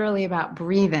is literally about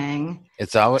breathing.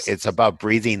 It's about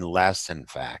breathing less, in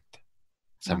fact.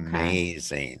 It's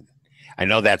amazing. I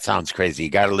know that sounds crazy. You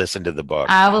got to listen to the book.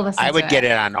 I will listen to it. I would get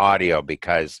it on audio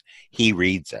because he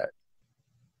reads it.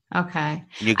 Okay.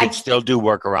 And you could still do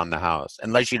work around the house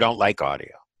unless you don't like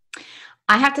audio.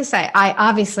 I have to say, I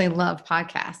obviously love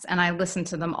podcasts and I listen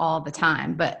to them all the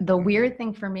time. But the weird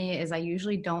thing for me is I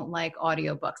usually don't like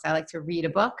audiobooks. I like to read a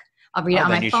book. I'll read it on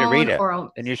my phone.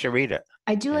 Then you should read it.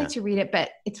 I do like to read it,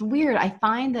 but it's weird. I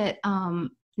find that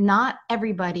not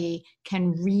everybody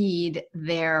can read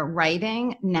their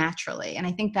writing naturally. And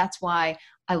I think that's why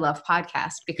I love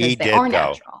podcasts, because they are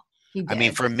natural. I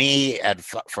mean, for me,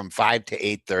 from 5 to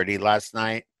 8:30 last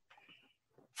night,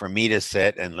 for me to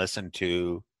sit and listen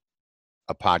to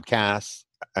a podcast,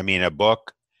 a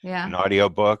book, an audio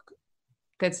book.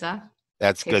 Good stuff.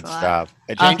 That's good stuff.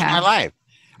 It changed my life.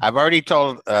 I've already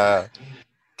told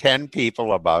 10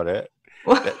 people about it.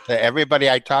 To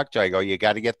everybody I talk to, I go, you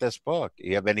got to get this book.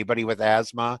 You have anybody with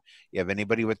asthma? You have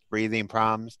anybody with breathing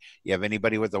problems? You have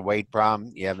anybody with a weight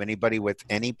problem? You have anybody with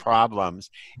any problems?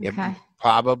 It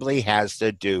probably has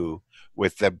to do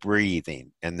with the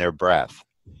breathing and their breath.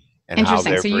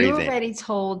 Interesting. So you already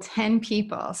told 10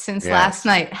 people since last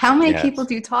night. How many people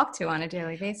do you talk to on a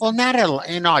daily basis? Well, not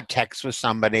a text with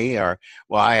somebody, or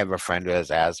I have a friend who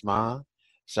has asthma.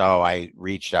 So I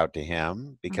reached out to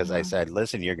him because I said,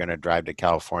 listen, you're going to drive to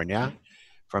California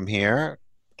from here,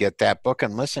 get that book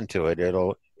and listen to it.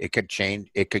 It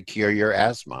could cure your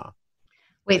asthma.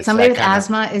 Wait, somebody with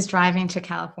asthma is driving to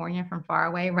California from far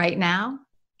away right now?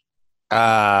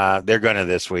 They're going to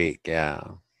this week. Yeah.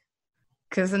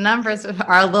 Because the numbers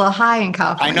are a little high in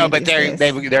California. I know, but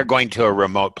they're going to a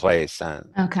remote place.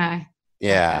 Okay.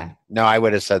 Yeah. Okay. No, I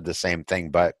would have said the same thing.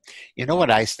 But you know what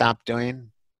I stopped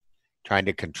doing? Trying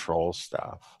to control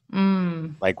stuff.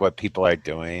 Like what people are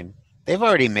doing. They've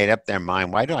already made up their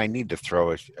mind. Why do I need to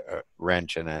throw a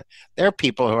wrench in it? There are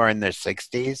people who are in their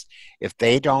 60s. If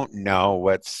they don't know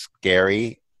what's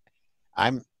scary,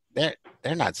 they're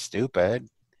not stupid.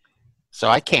 So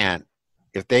I can't.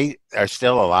 If they are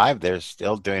still alive, they're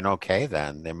still doing okay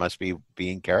then. They must be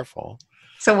being careful.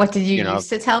 So what did you used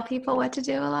to tell people what to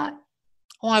do a lot?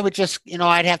 Well, I would just,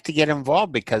 I'd have to get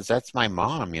involved because that's my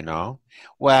mom,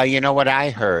 Well, you know what I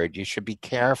heard? You should be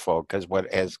careful because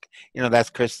that's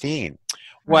Christine.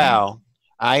 Right. Well,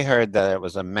 I heard that it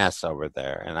was a mess over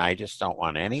there and I just don't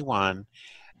want I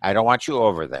don't want you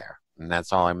over there. And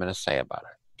that's all I'm going to say about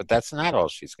it. But that's not all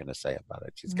she's going to say about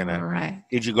it. She's going to,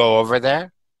 Did you go over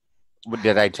there?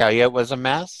 Did I tell you it was a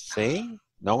mess? See?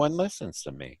 No one listens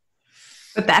to me.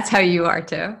 But that's how you are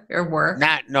too, your work?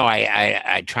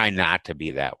 I try not to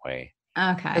be that way.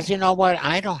 Okay. Because you know what?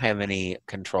 I don't have any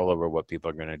control over what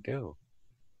people are going to do.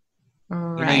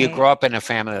 Right. You grow up in a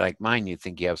family like mine, you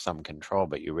think you have some control,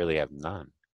 but you really have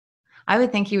none. I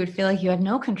would think you would feel like you had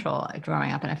no control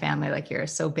growing up in a family like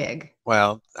yours, so big.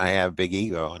 Well, I have big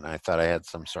ego, and I thought I had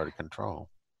some sort of control.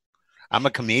 I'm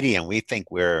a comedian. We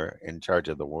think we're in charge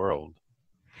of the world.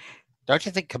 Don't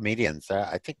you think comedians,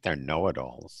 I think they're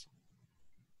know-it-alls.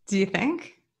 Do you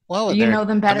think? Well, you know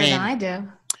them better than I do.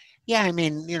 Yeah, I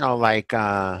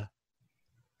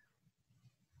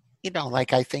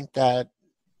think that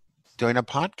doing a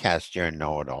podcast, you're a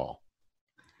know-it-all.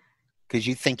 Because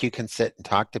you think you can sit and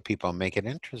talk to people and make it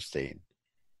interesting.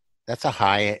 That's a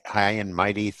high and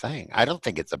mighty thing. I don't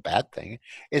think it's a bad thing.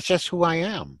 It's just who I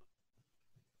am.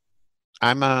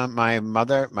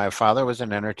 My father was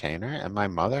an entertainer and my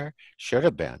mother should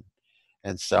have been.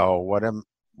 And so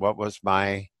what was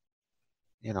my,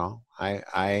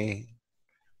 I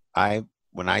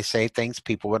when I say things,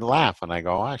 people would laugh and I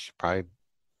go, I should probably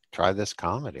try this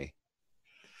comedy.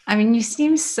 I mean, you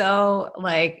seem so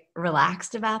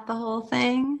relaxed about the whole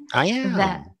thing. I am.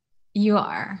 That you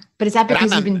are. But is that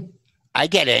because I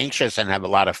get anxious and have a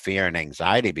lot of fear and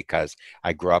anxiety because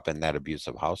I grew up in that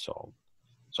abusive household.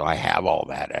 So I have all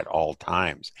that at all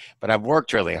times. But I've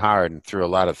worked really hard and through a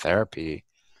lot of therapy.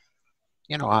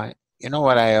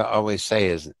 What I always say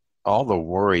is all the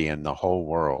worry in the whole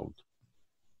world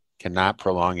cannot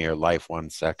prolong your life 1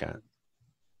 second.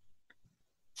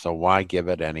 So why give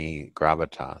it any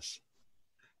gravitas?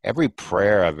 Every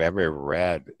prayer I've ever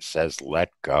read says, let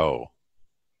go.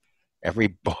 Every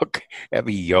book,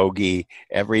 every yogi,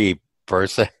 every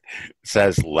person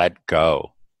says, let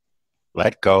go.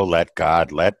 Let go, let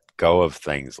God, let go of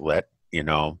things.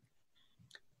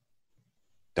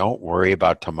 Don't worry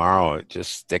about tomorrow.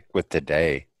 Just stick with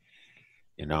today,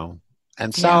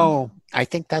 And so I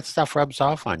think that stuff rubs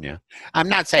off on you. I'm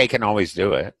not saying I can always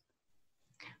do it.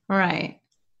 Right.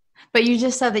 But you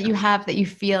just said that you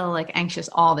feel like anxious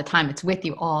all the time. It's with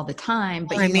you all the time,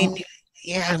 but I you mean, don't.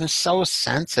 yeah, I'm so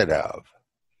sensitive.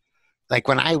 Like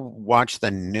when I watch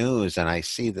the news and I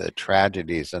see the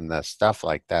tragedies and the stuff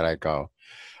like that, I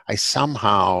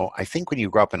think when you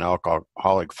grow up in an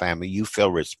alcoholic family, you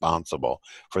feel responsible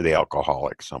for the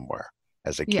alcoholic somewhere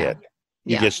as a Yeah. kid.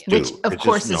 You Yeah. just Which, do. of It's just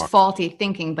course, is normal. faulty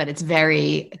thinking, but it's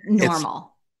very It's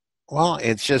normal. Well,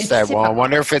 it's just It's that, well, I typical.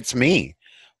 wonder if it's me.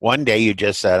 One day you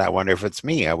just said, I wonder if it's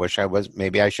me. I wish I was,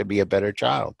 maybe I should be a better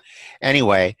child.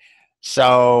 Anyway,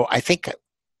 so I think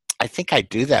I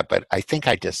do that, but I think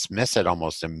I dismiss it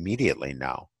almost immediately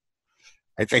now.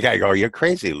 I think I go, you're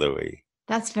crazy, Louie.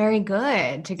 That's very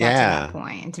good to get to that Yeah.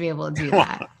 point and to be able to do Well,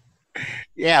 that.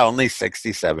 yeah, only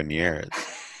 67 years.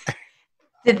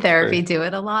 Did therapy do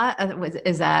it a lot?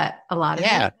 Is that a lot of it?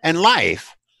 Yeah. And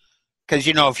life. Because,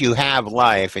 if you have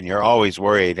life and you're always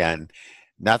worried and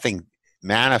nothing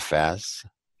manifests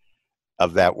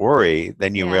of that worry,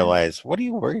 then you Yeah. realize, what are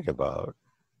you worried about?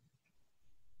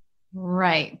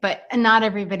 Right. But not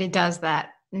everybody does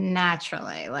that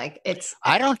naturally. Like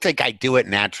I don't think I do it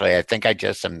naturally. I think I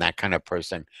just am that kind of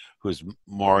person who's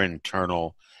more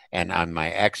internal, and on my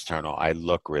external, I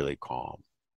look really calm.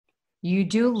 you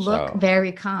do look So,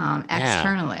 very calm yeah,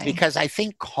 externally. because I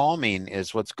think calming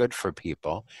is what's good for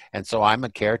people. And so I'm a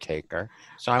caretaker.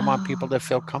 So I want people to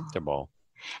feel Oh. comfortable.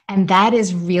 And that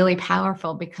is really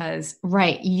powerful because,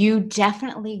 right, you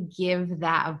definitely give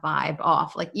that vibe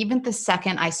off. Like, even the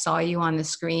second I saw you on the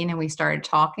screen and we started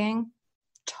talking,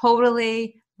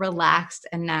 totally relaxed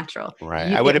and natural.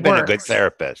 Right. I would It have been a good works.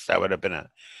 therapist. I would have been a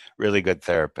really good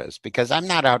therapist because I'm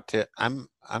not out to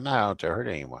hurt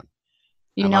anyone.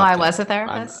 You I'm know, out I to was a I'm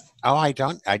therapist. oh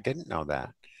I didn't know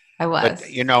that. I But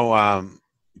was.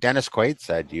 Dennis Quaid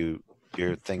said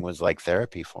your thing was like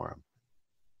therapy for him.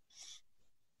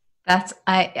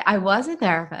 I was a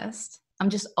therapist. I'm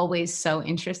just always so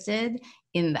interested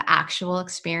in the actual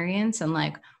experience and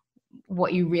like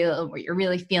what you're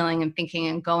really feeling and thinking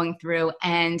and going through.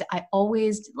 And I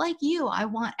always, like you, I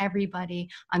want everybody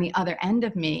on the other end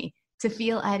of me to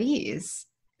feel at ease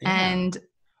Yeah. and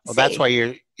Well, that's safe.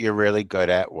 why you're really good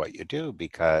at what you do,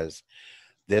 because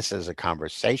this is a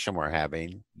conversation we're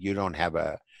having. You don't have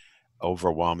a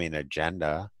overwhelming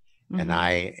agenda, and Hmm.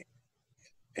 I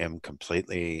am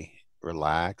completely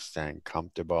relaxed and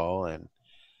comfortable, and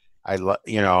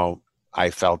I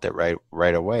felt it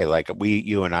right away. Like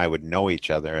you and I would know each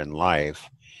other in life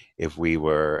if we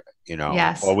were,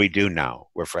 Yes. well, we do now.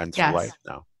 We're friends for Yes. life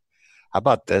now. How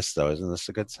about this though? Isn't this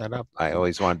a good setup? I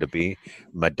always wanted to be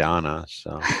Madonna,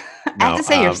 so I have no. to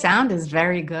say your sound is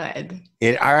very good.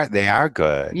 They are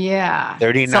good. Yeah. So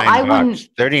 39 I bucks. wouldn't,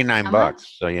 39 how much?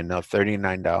 bucks. So $39.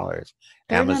 39 bucks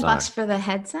Amazon. for the I'll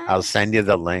headset? send you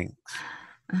the links.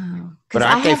 Oh, But because I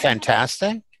aren't they have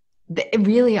fantastic? they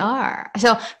really are.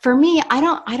 So for me, I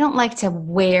don't like to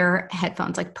wear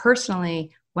headphones. Like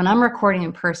personally, when I'm recording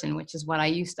in person, which is what I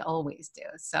used to always do.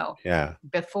 So Yeah.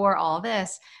 before all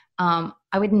this, I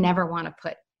would never want to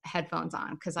put headphones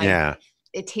on because I Yeah.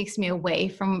 it takes me away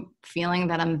from feeling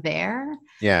that I'm there.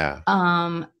 Yeah.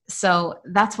 So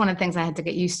that's one of the things I had to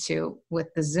get used to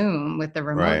with the Zoom, with the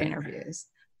remote Right. interviews.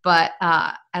 But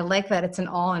I like that it's an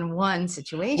all-in-one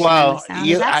situation, and the Well, sound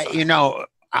is excellent.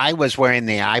 I was wearing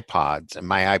the iPods, and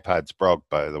my iPods broke,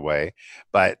 by the way,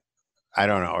 but I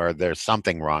don't know, or there's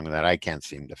something wrong that I can't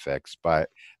seem to fix, but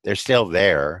they're still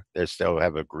there. They still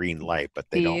have a green light, but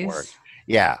they don't work. These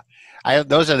Yeah.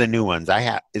 Those are the new ones.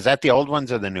 Is that the old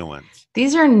ones or the new ones?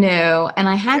 These are new, and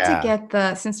I had to Yeah.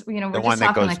 get since we're The just one that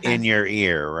talking goes like in that. your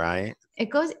ear, right? It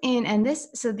goes in, and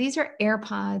so these are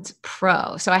AirPods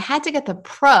Pro. So I had to get the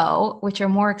Pro, which are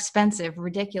more expensive,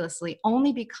 ridiculously,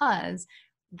 only because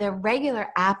the regular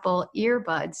Apple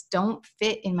earbuds don't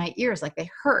fit in my ears, like they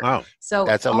hurt. Oh, So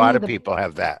that's a lot only of people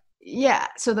have that. yeah.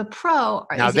 So the Pro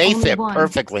Now is the they only fit one.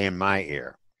 perfectly in my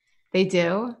ear. They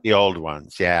do. The old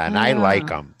ones, yeah, and I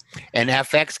like Oh, them. And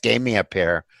FX gave me a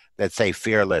pair that say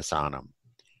 "Fearless" on them.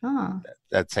 oh,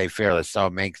 That say "Fearless," so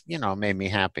it made me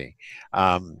happy.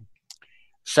 Um,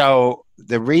 so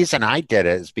the reason I did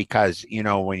it is because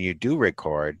when you do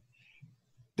record,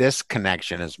 this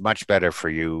connection is much better for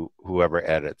you, whoever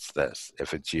edits this,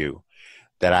 if it's you,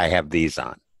 that I have these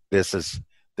on. This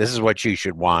is what you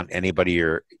should want anybody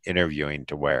you're interviewing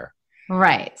to wear.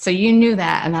 right. So you knew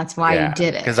that, and that's why you Yeah,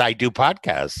 did it. because I do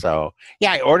podcasts. So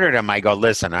yeah, I ordered them. I go,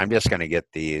 listen, I'm just going to get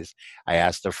these. I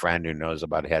asked a friend who knows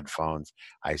about headphones.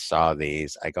 I saw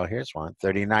these. I go, here's one,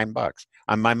 39 bucks.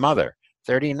 I'm my mother.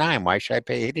 39. Why should I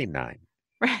pay 89?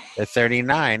 Right. They're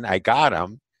 39. I got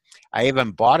them. I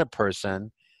even bought a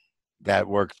person that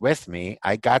worked with me.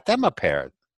 I got them a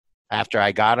pair. After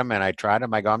I got them and I tried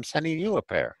them, I go, I'm sending you a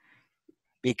pair.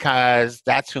 Because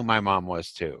that's who my mom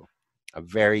was too. A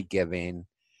very giving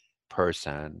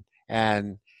person.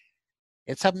 And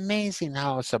it's amazing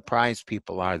how surprised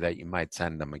people are that you might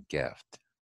send them a gift.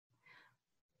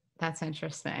 That's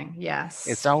interesting. Yes.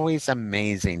 It's always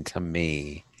amazing to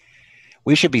me.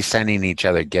 We should be sending each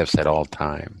other gifts at all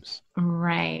times.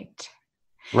 Right.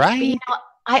 Right. But, you know,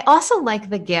 I also like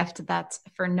the gift that's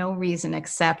for no reason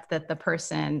except that the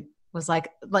person was like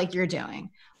you're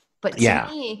doing. But to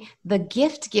me, the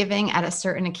gift giving at a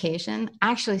certain occasion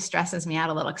actually stresses me out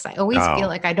a little because I always feel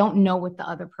like I don't know what the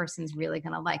other person's really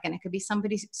going to like. And it could be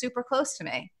somebody super close to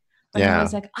me. But I'm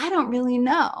always like, I don't really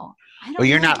know. Well,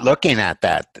 you're not looking at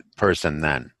that person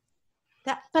then.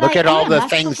 But look at all the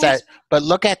things but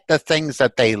look at the things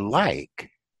that they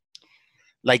like.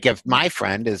 Like if my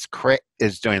friend is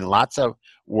doing lots of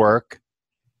work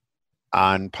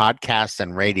on podcasts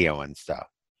and radio and stuff.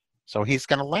 So he's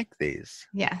going to like these.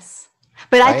 Yes.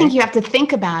 But right? I think you have to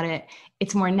think about it.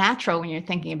 It's more natural when you're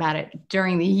thinking about it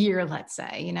during the year, let's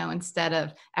say, you know, instead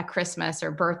of at Christmas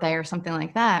or birthday or something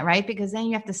like that, right? Because then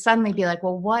you have to suddenly be like,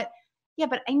 well, what? Yeah,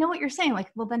 but I know what you're saying.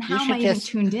 Like, well, then how am I even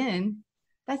tuned in?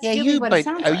 That's really what it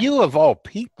sounds like. You of all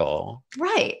people.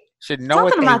 Right. Should know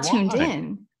what they want. I'm not tuned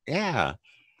in. Yeah.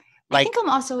 I think I'm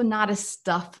also not a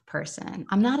stuff person.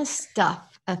 I'm not a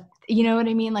stuff. You know what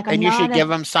I mean? Like, and you should give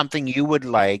them something you would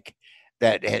like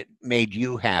that had made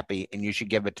you happy, and you should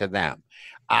give it to them.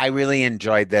 I really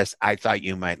enjoyed this. I thought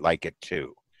you might like it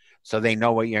too. So they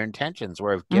know what your intentions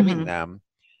were of giving them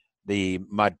the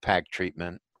mud pack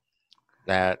treatment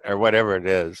or whatever it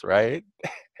is, right?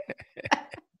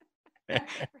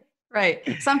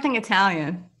 Right. Something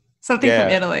Italian. Something from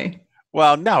Italy.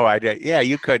 Well, no,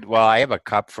 you could. Well, I have a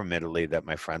cup from Italy that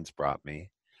my friends brought me.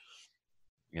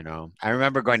 You know, I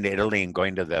remember going to Italy and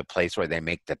going to the place where they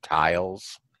make the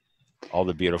tiles, all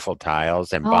the beautiful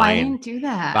tiles, and I didn't do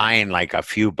that. Buying like a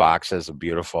few boxes of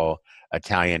beautiful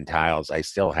Italian tiles. I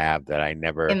still have that I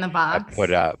never in the box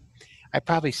put up. I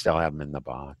probably still have them in the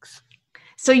box.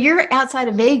 So you're outside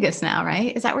of Vegas now,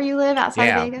 right? Is that where you live, outside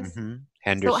of Vegas? Mm-hmm.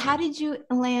 Henderson. So how did you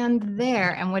land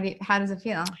there, and how does it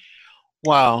feel?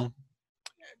 Well,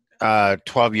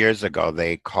 12 years ago,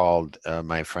 they called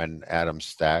my friend Adam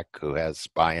Stack, who has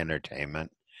Spy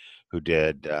Entertainment, who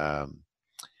did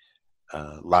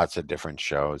lots of different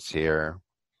shows here.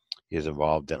 He's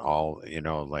involved in all, you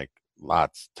know, like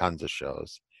tons of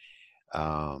shows.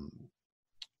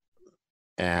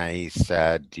 And he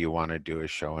said, do you want to do a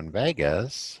show in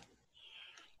Vegas?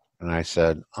 And I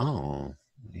said, oh,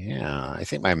 yeah. I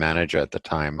think my manager at the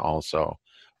time also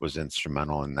was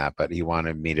instrumental in that, but he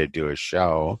wanted me to do a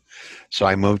show. So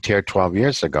I moved here 12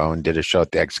 years ago and did a show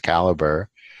at the Excalibur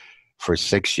for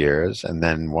 6 years, and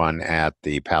then one at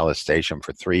the Palace Station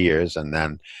for 3 years, and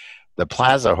then the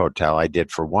Plaza Hotel I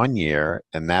did for 1 year,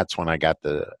 and that's when I got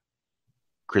the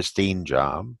Christine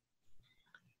job.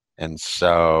 And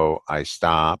so I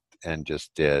stopped and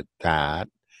just did that.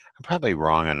 I'm probably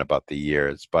wrong on about the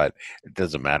years, but it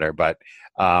doesn't matter. But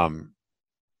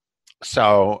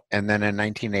so, and then in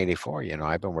 1984, you know,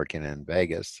 I've been working in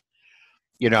Vegas.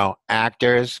 You know,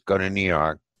 actors go to New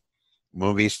York,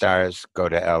 movie stars go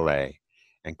to LA,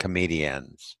 and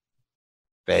comedians,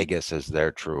 Vegas is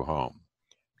their true home.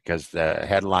 Because the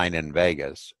headline in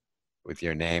Vegas with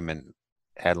your name and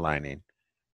headlining,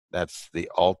 that's the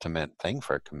ultimate thing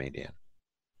for a comedian.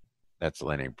 That's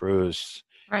Lenny Bruce.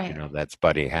 Right. You know, that's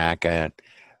Buddy Hackett.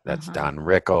 That's Don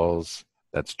Rickles.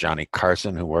 That's Johnny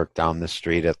Carson, who worked down the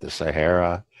street at the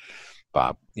Sahara.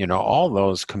 Bob, you know, all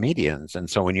those comedians. And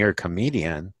so when you're a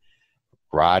comedian,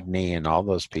 Rodney and all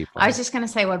those people. I was just going to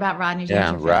say, what about Rodney?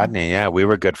 Yeah, Rodney. Yeah, we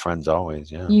were good friends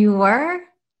always. Yeah. You were?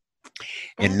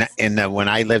 When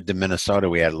I lived in Minnesota,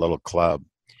 we had a little club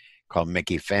called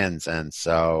Mickey Finn's. And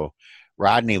so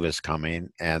Rodney was coming,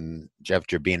 and Jeff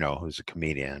Gerbino, who's a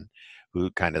comedian, who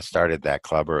kind of started that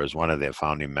club or was one of the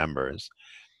founding members,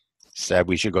 said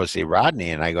we should go see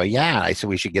Rodney. And I go, yeah. I said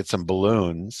we should get some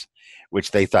balloons,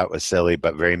 which they thought was silly,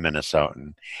 but very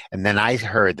Minnesotan. And then I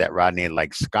heard that Rodney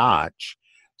liked scotch.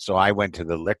 So I went to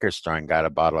the liquor store and got a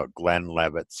bottle of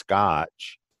Glenlivet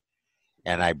scotch,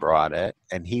 and I brought it.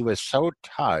 And he was so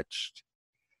touched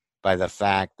by the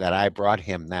fact that I brought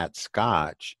him that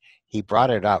scotch. He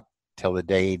brought it up till the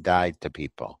day he died to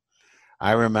people.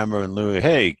 I remember when Louie,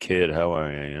 hey, kid, how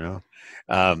are you, you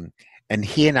know? And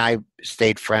he and I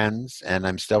stayed friends, and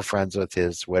I'm still friends with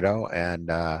his widow. And,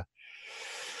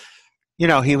 you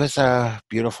know, he was a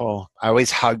beautiful, I always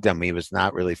hugged him. He was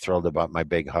not really thrilled about my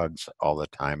big hugs all the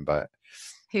time, but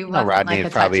Rodney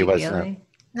like probably wasn't.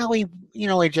 No, he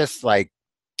just like,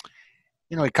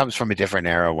 he comes from a different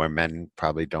era where men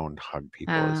probably don't hug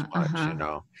people as much,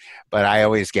 But I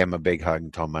always gave him a big hug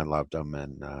and told him I loved him.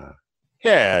 And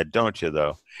yeah, don't you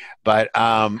though? But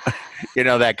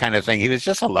that kind of thing. He was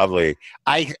just a lovely.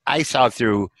 I saw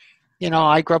through.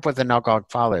 I grew up with an alcoholic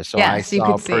father, so I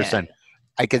saw a person.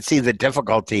 I could see the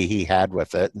difficulty he had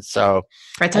with it, and so.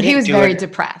 Right. So he was very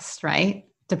depressed, right?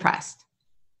 Depressed.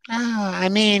 I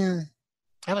mean,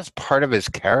 that was part of his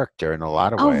character in a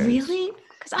lot of ways. Oh, really?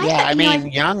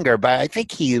 Younger, but I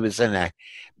think he was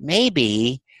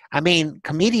maybe. I mean,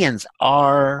 comedians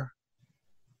are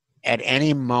at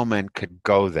any moment could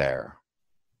go there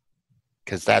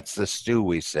because that's the stew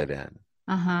we sit in.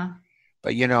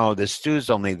 But the stew's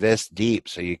only this deep,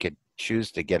 so you could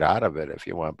choose to get out of it if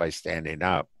you want by standing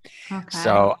up. Okay.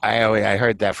 So I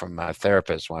heard that from a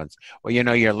therapist once. Well,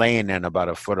 you're laying in about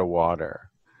a foot of water,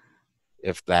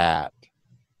 if that.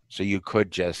 So you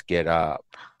could just get up.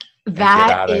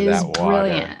 That is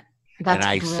brilliant.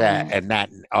 And that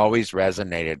always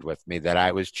resonated with me, that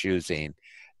I was choosing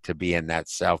to be in that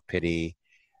self-pity,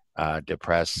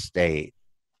 depressed state.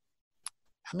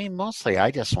 I mean, mostly I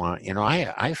just want,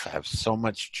 I have so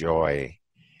much joy.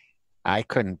 I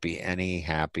couldn't be any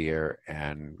happier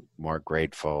and more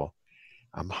grateful.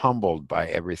 I'm humbled by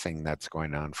everything that's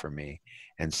going on for me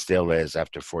and still is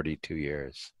after 42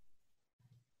 years.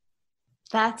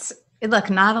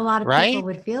 Look, not a lot of people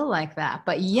would feel like that,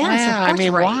 but yes, of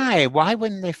course, why? Why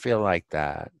wouldn't they feel like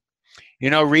that?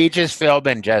 Regis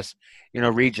Philbin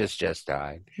Regis just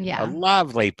died. Yeah. A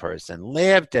lovely person,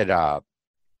 lived it up,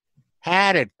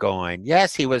 had it going.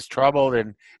 Yes, he was troubled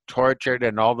and tortured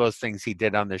and all those things he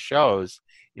did on the shows,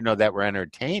 that were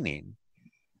entertaining.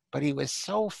 But he was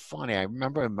so funny. I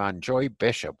remember him on Joy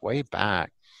Bishop way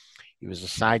back. He was a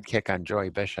sidekick on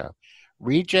Joy Bishop.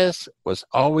 Regis was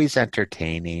always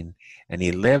entertaining, and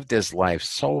he lived his life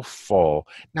so full.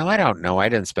 Now, I don't know. I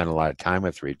didn't spend a lot of time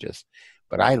with Regis,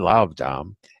 but I loved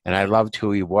him, and I loved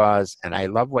who he was, and I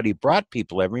loved what he brought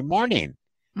people every morning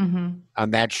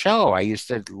on that show. I used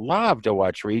to love to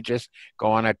watch Regis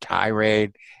go on a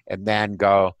tirade and then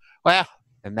go, well,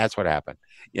 and that's what happened,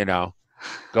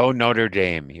 go Notre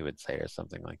Dame, he would say, or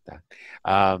something like that.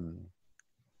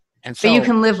 And so but you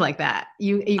can live like that.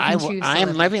 You can choose. I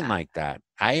am living like that.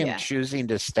 I am choosing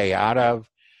to stay out of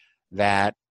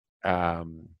that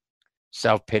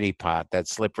self-pity pot, that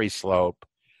slippery slope,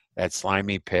 that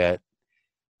slimy pit,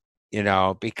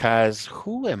 because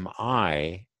who am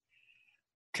I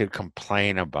to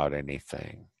complain about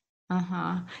anything?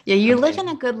 Yeah, you live in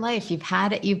a good life. You've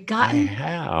had it. You've gotten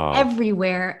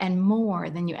everywhere and more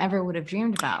than you ever would have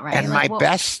dreamed about, right? And my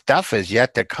best stuff is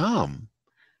yet to come.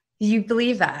 You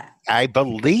believe that? I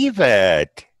believe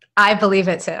it. I believe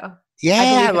it too. Yeah,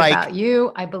 I believe it about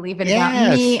you. I believe it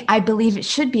about me. I believe it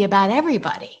should be about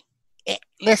everybody.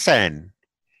 Listen,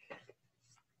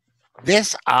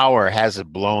 this hour has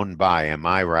blown by. Am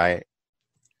I right?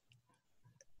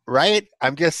 Right?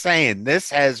 I'm just saying, this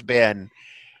has been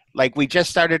like we just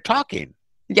started talking.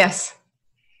 Yes.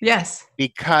 Yes.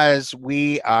 Because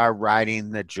we are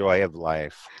riding the joy of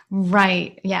life.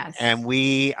 Right. Yes. And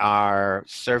we are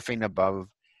surfing above,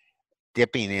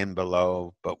 dipping in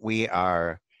below, but we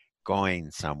are going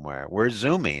somewhere. We're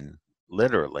zooming,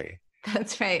 literally.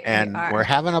 That's right. And we're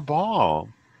having a ball.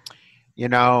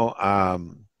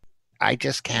 I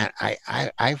just can't.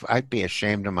 I'd be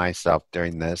ashamed of myself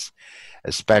during this,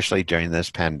 especially during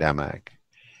this pandemic,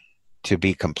 to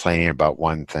be complaining about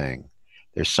one thing.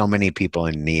 There's so many people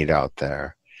in need out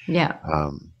there. Yeah.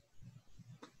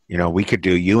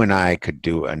 You and I could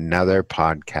do another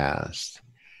podcast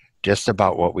just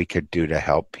about what we could do to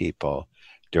help people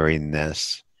during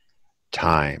this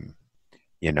time,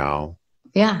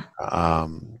 Yeah.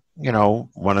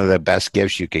 One of the best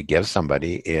gifts you could give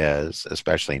somebody is,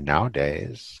 especially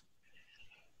nowadays,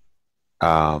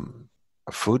 a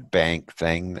food bank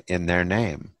thing in their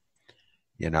name.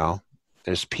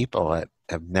 There's people that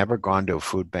have never gone to a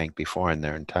food bank before in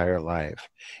their entire life.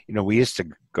 We used to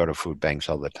go to food banks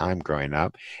all the time growing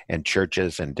up, and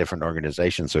churches and different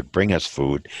organizations would bring us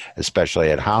food,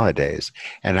 especially at holidays.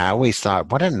 And I always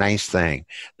thought, what a nice thing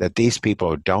that these people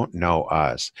who don't know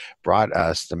us brought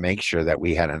us to make sure that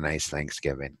we had a nice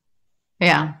Thanksgiving.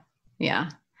 Yeah. Yeah.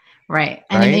 Right.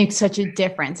 And it makes such a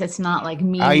difference. It's not like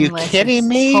meaningless. Are you kidding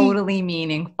me? Totally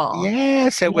meaningful.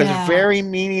 Yes, it was very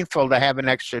meaningful to have an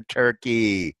extra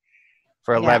turkey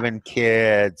for 11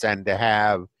 kids and to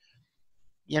have,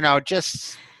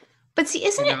 just. But see,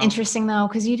 isn't it interesting though?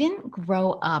 Because you didn't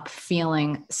grow up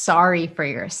feeling sorry for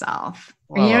yourself.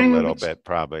 Well, a little bit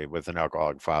probably with an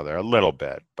alcoholic father, a little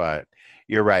bit, but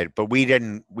you're right. But we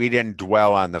didn't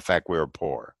dwell on the fact we were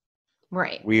poor.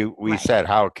 Right. We said,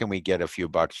 how can we get a few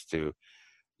bucks to,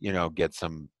 get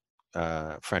some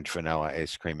French vanilla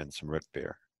ice cream and some root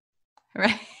beer.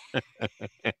 Right.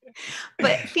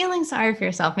 But feeling sorry for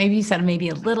yourself, maybe you said maybe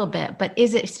a little bit, but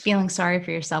is it feeling sorry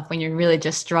for yourself when you're really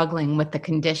just struggling with the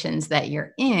conditions that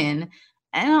you're in?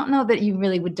 I don't know that you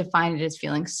really would define it as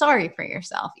feeling sorry for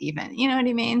yourself even. You know what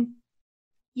I mean?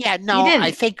 Yeah, no,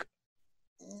 I think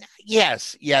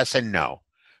yes and no.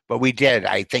 But we did.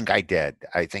 I think I did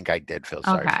feel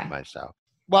sorry for myself.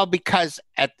 Well, because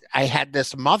I had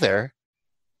this mother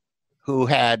who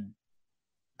had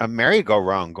a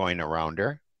merry-go-round going around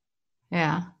her.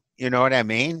 Yeah. You know what I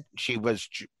mean? She was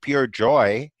pure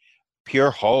joy,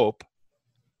 pure hope.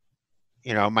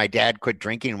 My dad quit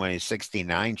drinking when he was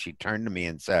 69. She turned to me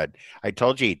and said, I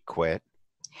told you he'd quit.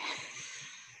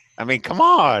 I mean, come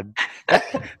on.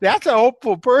 That's a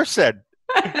hopeful person.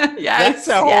 Yes. That's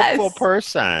a hopeful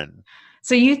person.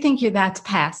 So you think that's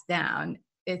passed down?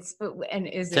 It's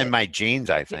in my genes,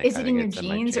 I think. Is it in your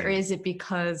genes, or is it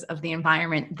because of the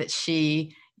environment that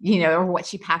she, or what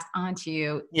she passed on to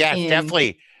you? Yeah,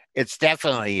 it's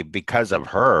definitely because of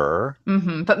her.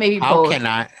 Mm-hmm. But maybe how both. Can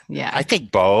I? Yeah, I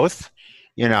think both.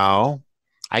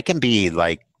 I can be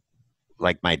like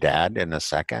my dad in a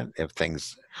second if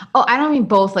things. Oh, I don't mean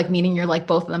both, like meaning you're like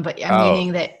both of them, but I'm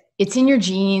meaning that it's in your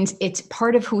genes. It's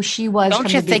part of who she was from the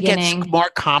beginning. Don't you think it's more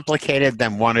complicated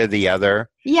than one or the other?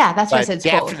 Yeah, that's what I said. It's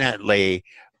definitely, both.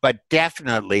 But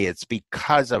definitely it's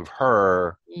because of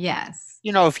her. Yes.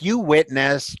 If you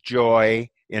witness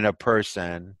joy in a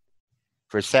person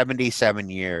for 77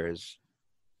 years,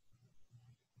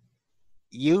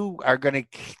 you're going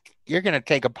to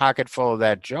take a pocket full of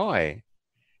that joy,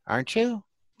 aren't you?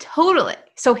 Totally.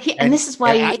 So and this is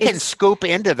why I can scoop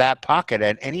into that pocket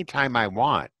at any time I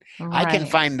want. Right. I can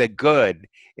find the good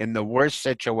in the worst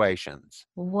situations.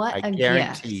 What I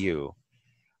guarantee you.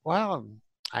 Well,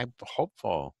 I'm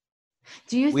hopeful.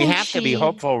 Do you think we have to be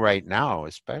hopeful right now,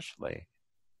 especially?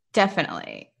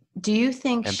 Definitely. Do you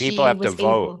think people have to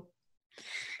vote?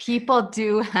 People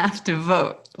do have to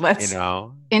vote. Let's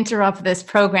interrupt this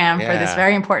program for this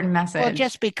very important message. Well,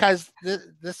 just because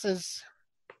this is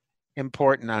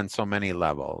important on so many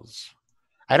levels.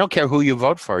 I don't care who you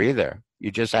vote for either.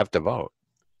 You just have to vote.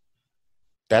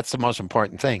 That's the most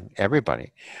important thing,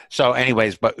 everybody. So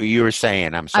anyways, but you were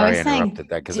saying, I'm sorry I interrupted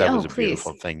that because that was a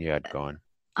beautiful thing you had going.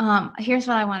 Here's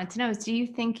what I wanted to know is, do you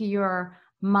think your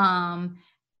mom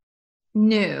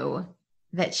knew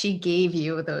that she gave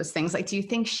you those things? Like, do you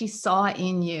think she saw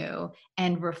in you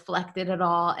and reflected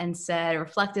on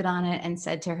it and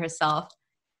said to herself,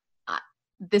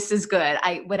 this is good.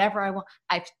 Whatever I want,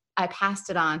 I passed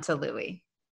it on to Louie.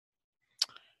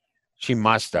 She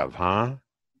must have, huh?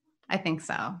 I think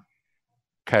so.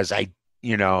 Because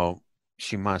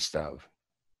she must have.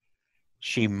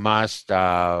 She must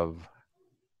have.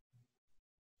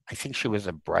 I think she was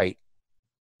a bright,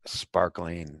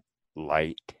 sparkling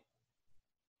light.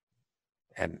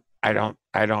 And I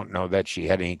don't know that she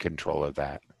had any control of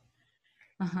that.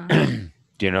 Uh-huh.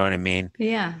 Do you know what I mean?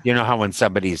 Yeah. You know how when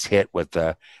somebody's hit with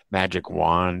the magic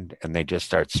wand and they just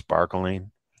start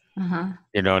sparkling? Uh-huh.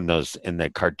 In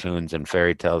the cartoons and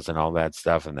fairy tales and all that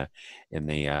stuff, in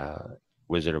the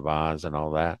Wizard of Oz and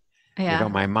all that. Yeah.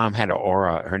 My mom had an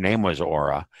aura. Her name was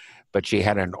Aura, but she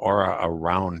had an aura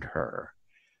around her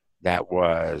that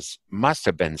must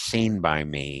have been seen by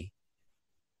me.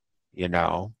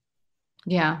 Yeah.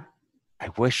 I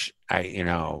wish I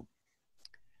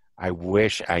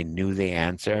knew the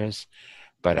answers,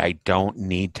 but I don't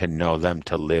need to know them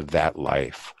to live that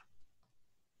life.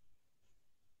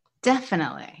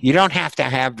 Definitely. You don't have to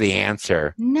have the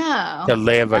answer to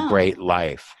live a great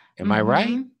life. Am I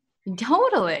right?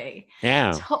 Totally.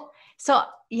 Yeah. So,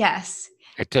 yes.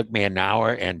 It took me an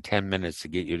hour and 10 minutes to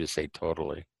get you to say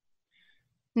totally.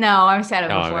 No, I've said it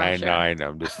before. I know.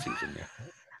 I'm just teasing you.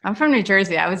 I'm from New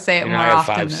Jersey. I would say it more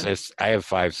often. I have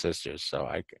 5 sisters, so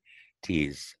I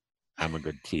tease. I'm a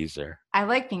good teaser. I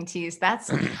like being teased. I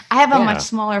have a much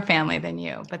smaller family than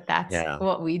you, but that's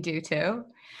what we do too.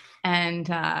 And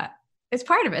it's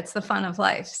part of it. It's the fun of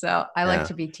life. So I like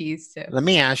to be teased too. Let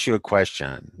me ask you a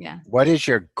question. Yeah. What is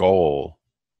your goal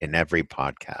in every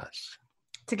podcast?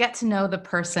 To get to know the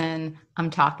person I'm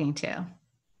talking to.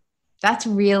 That's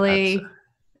really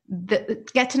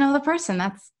get to know the person.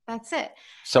 That's it.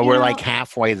 So we're like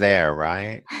halfway there,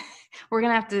 right? We're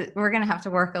gonna have to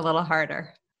work a little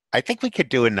harder. I think we could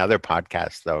do another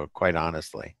podcast, though. Quite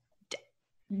honestly,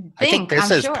 I think this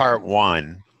is part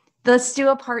 1. Let's do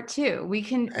a part 2.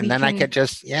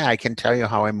 I can tell you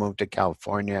how I moved to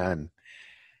California and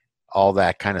all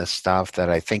that kind of stuff that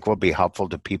I think will be helpful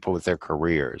to people with their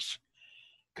careers.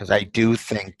 because I do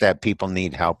think that people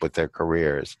need help with their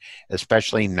careers,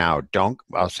 especially now.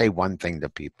 I'll say one thing to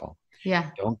people.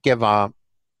 Yeah. Don't give up.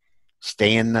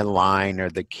 Stay in the line or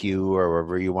the queue or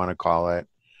whatever you want to call it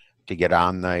to get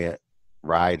on the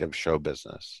ride of show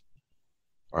business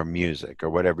or music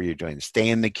or whatever you're doing. Stay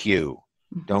in the queue.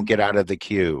 Mm-hmm. Don't get out of the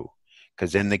queue,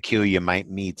 because in the queue you might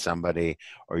meet somebody,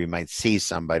 or you might see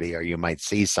somebody, or you might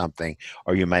see something,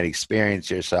 or you might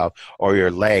experience yourself, or your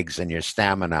legs and your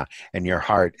stamina and your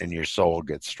heart and your soul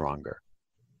get stronger.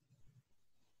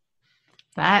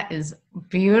 That is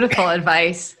beautiful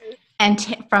advice.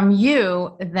 And from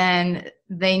you, then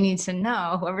they need to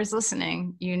know, whoever's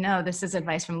listening, this is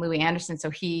advice from Louie Anderson, so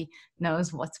he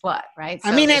knows what's what, right? So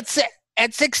I mean,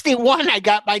 at 61, I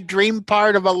got my dream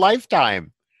part of a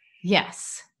lifetime.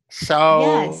 Yes. So,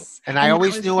 yes. And I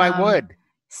always knew I would.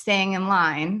 Staying in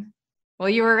line. Well,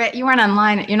 you weren't in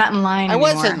line. You're not in line anymore.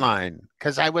 I was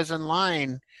in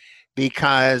line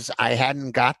because I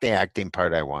hadn't got the acting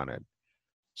part I wanted.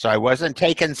 So I wasn't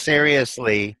taken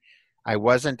seriously. I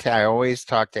always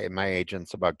talked to my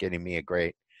agents about getting me a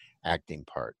great acting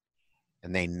part,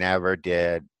 and they never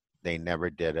did. They never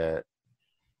did it.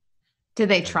 Did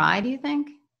they try, do you think?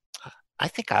 I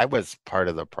think I was part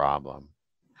of the problem.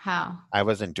 How? I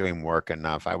wasn't doing work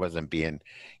enough. I wasn't being,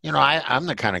 I'm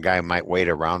the kind of guy who might wait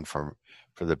around for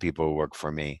the people who work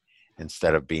for me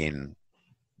instead of being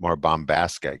more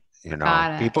bombastic.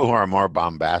 People who are more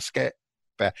bombastic.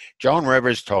 Joan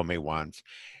Rivers told me once,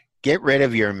 get rid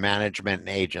of your management and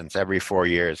agents every 4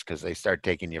 years because they start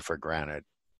taking you for granted.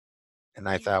 And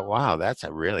I thought, wow, that's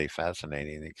a really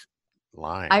fascinating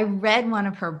line. I read one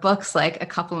of her books like a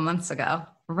couple of months ago,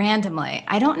 randomly.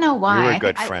 I don't know why. We were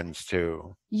good friends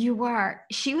too. You were.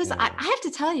 She was. Yeah. I have to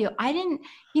tell you, I didn't.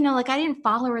 I didn't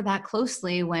follow her that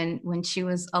closely when she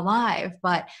was alive.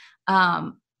 But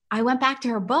I went back to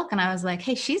her book and I was like,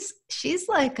 hey, she's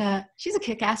a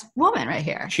kick-ass woman right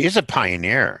here. She's a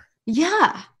pioneer.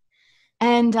 Yeah.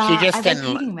 And she just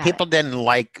people didn't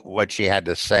like what she had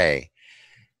to say.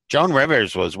 Joan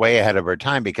Rivers was way ahead of her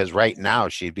time, because right now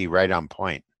she'd be right on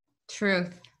point.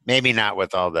 Truth. Maybe not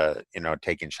with all the,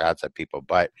 taking shots at people,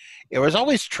 but it was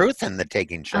always truth in the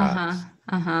taking shots.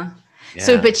 Yeah.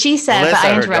 So, but she said, Melissa, but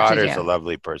I interrupted her daughter's a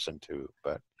lovely person too,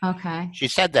 but okay. She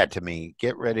said that to me,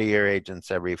 get rid of your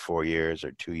agents every 4 years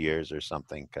or 2 years or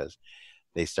something, because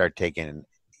they start taking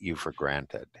you for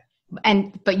granted.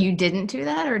 But you didn't do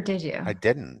that, or did you? I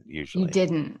didn't usually. You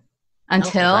didn't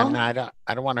until? No, I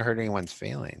don't want to hurt anyone's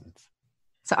feelings.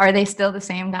 So are they still the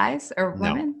same guys or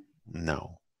women?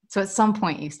 No. So at some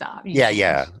point you stopped.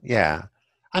 Yeah.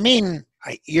 I mean,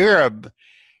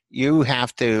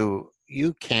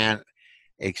 you can't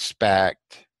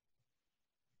expect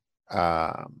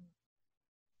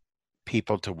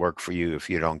people to work for you if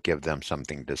you don't give them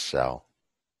something to sell.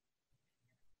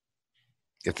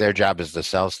 If their job is to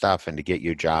sell stuff and to get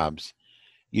you jobs,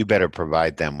 you better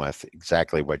provide them with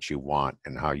exactly what you want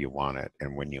and how you want it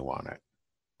and when you want it.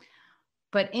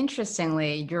 But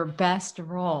interestingly, your best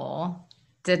role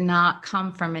did not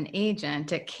come from an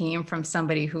agent. It came from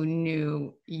somebody who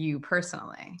knew you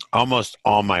personally. Almost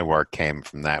all my work came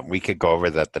from that. We could go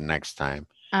over that the next time.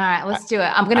 All right, let's do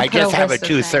it. I'm going to. I just have a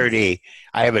 2:30.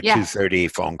 I have a 2:30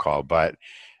 phone call, but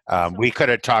we could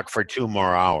have talked for 2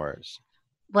 more hours.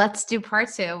 Let's do part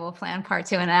 2. We'll plan part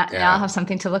 2, and I'll have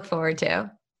something to look forward to.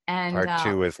 And part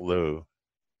 2 with Lou.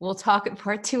 We'll talk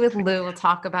part 2 with Lou. We'll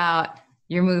talk about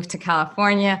your move to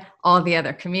California, all the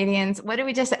other comedians. What did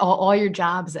we just say? All your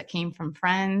jobs that came from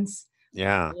friends.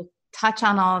 Yeah. We'll touch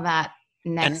on all of that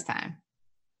next time.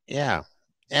 Yeah.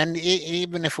 And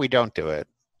even if we don't do it.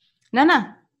 No.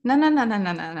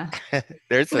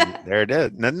 There it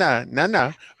is.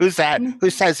 No. Who's that? Who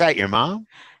says that? Your mom?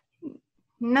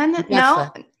 No.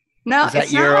 No, is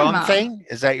that your own thing?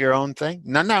 Is that your own thing?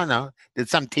 No. Did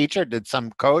some teacher? Did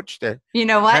some coach? You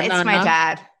know what? It's my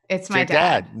dad. It's my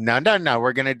dad. No.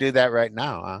 We're going to do that right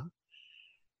now. Huh?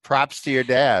 Props to your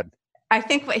dad. I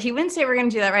think he wouldn't say we're going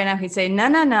to do that right now. He'd say,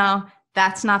 no.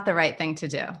 That's not the right thing to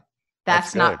do.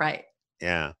 That's not right.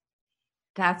 Yeah.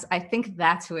 I think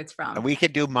that's who it's from. We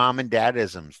could do mom and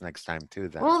dadisms next time too.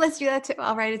 Then. Well, let's do that too.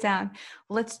 I'll write it down.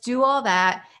 Let's do all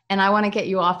that. And I want to get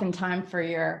you off in time for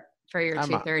your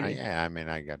 2:30. Yeah, I mean,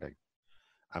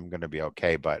 I'm going to be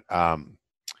okay, but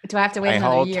do I have to wait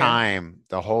another year?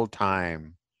 The whole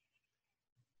time,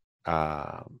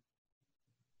 I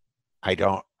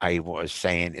was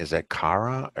saying, is it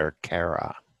Cara or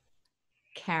Kara?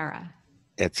 Kara.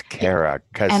 It's Kara.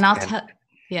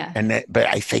 Yeah. But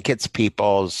I think it's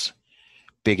people's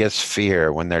biggest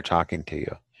fear when they're talking to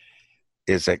you.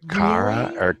 Is it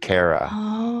Cara or Kara?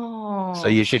 Oh. So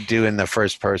you should do in the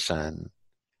first person.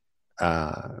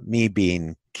 me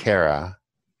being Kara,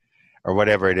 or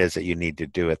whatever it is that you need to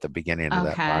do at the beginning of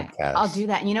that podcast. I'll do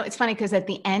that. It's funny because at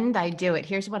the end I do it.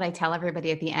 Here's what I tell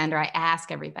everybody at the end, or I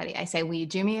ask everybody. I say, will you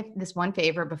do me this one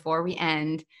favor before we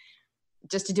end,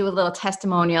 just to do a little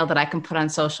testimonial that I can put on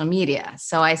social media?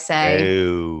 So I say,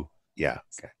 oh, yeah.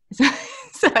 Okay.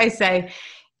 So I say,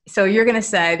 so you're going to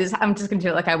say this, I'm just going to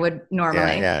do it like I would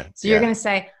normally. Yeah, so you're going to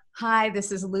say, hi,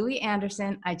 this is Louie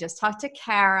Anderson. I just talked to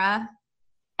Kara.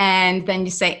 And then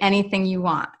you say anything you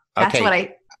want. That's what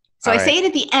I say it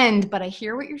at the end, but I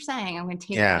hear what you're saying. I'm going to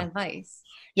take that advice.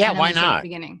 Yeah, why not? At the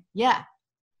beginning. Yeah.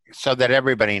 So that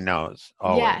everybody knows.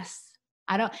 Always. Yes.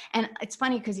 And it's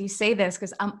funny because you say this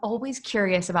because I'm always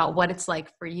curious about what it's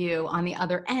like for you on the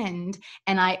other end.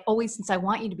 And I always, since I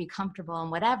want you to be comfortable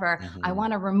and whatever, I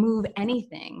want to remove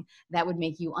anything that would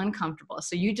make you uncomfortable.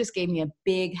 So you just gave me a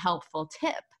big helpful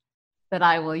tip that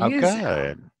I will use.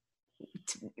 Good.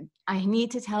 I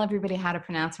need to tell everybody how to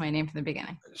pronounce my name from the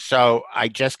beginning. So I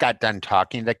just got done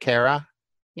talking to Kara.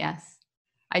 Yes.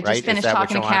 I just finished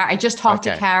talking to Kara. I just talked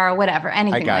to Kara, whatever,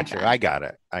 anything like that. I got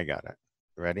it.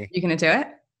 Ready? You going to do it?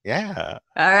 Yeah.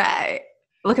 All right.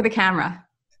 Look at the camera.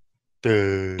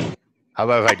 Duh. How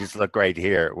about if I just look right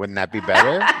here? Wouldn't that be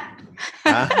better?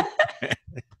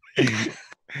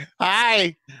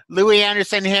 Hi, Louie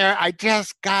Anderson here. I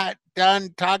just got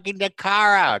done talking to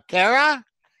Kara. Kara?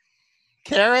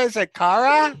 Kara, is it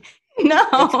Kara? No.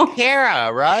 It's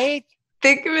Kara, right?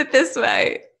 Think of it this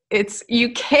way. It's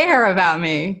you care about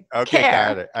me.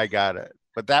 Okay, I got it.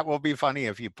 But that will be funny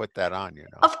if you put that on,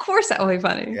 Of course that will be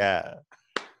funny. Yeah.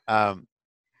 Hi,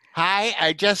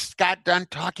 I just got done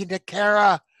talking to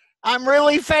Kara. I'm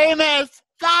really famous.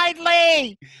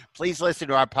 Finally. Please listen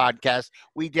to our podcast.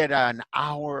 We did an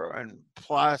hour and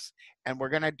plus, and we're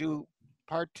going to do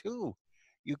part 2.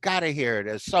 You got to hear it.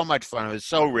 It's so much fun. It was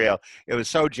so real. It was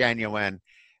so genuine.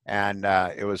 And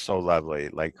it was so lovely,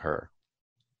 like her.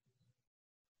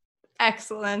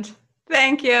 Excellent.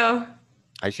 Thank you.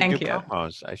 I should do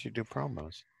promos.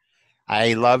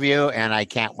 I love you, and I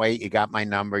can't wait. You got my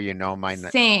number. You know my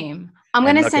name. Same. I'm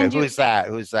going to send you. Who's that?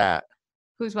 Who's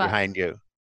what? Behind you.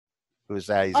 Who's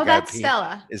that? That's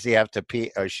Stella. Does he have to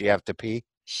pee? Or she have to pee?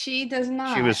 She does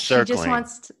not. She was circling.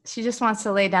 She just wants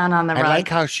to lay down on the rug. I like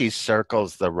how she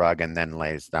circles the rug and then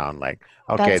lays down. Like,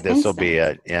 okay, this will be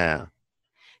it. Yeah.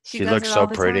 She looks so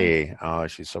pretty. Oh,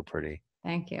 she's so pretty.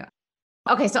 Thank you.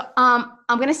 Okay, so I'm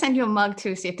going to send you a mug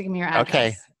too, so you have to give me your address.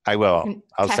 Okay, I will.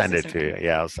 I'll send it to you.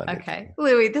 Yeah, I'll send it. Okay,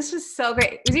 Louie, this was so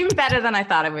great. It was even better than I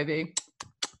thought it would be.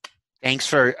 Thanks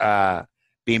for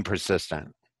being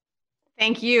persistent.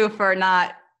 Thank you for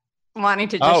not wanting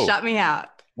to just shut me out.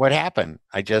 What happened?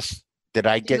 Did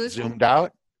I get zoomed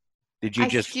out? Did you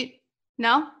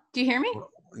No? Do you hear me?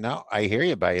 No, I hear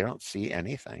you, but I don't see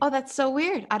anything. Oh, that's so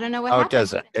weird. I don't know what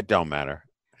happened. It don't matter.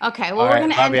 Okay, well, we're going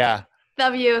to end. Ya.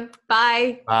 Love you.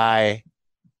 Bye. Bye.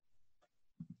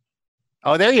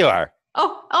 Oh, there you are.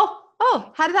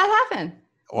 Oh, how did that happen?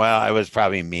 Well, it was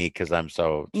probably me because I'm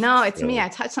so... No, it's me. I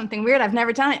touched something weird. I've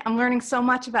never done it. I'm learning so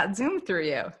much about Zoom through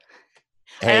you.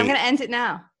 Hey, and I'm going to end it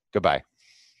now. Goodbye.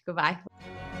 Goodbye.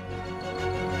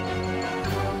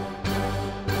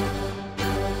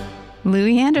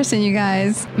 Louie Anderson, you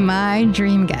guys, my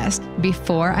dream guest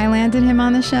before I landed him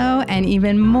on the show, and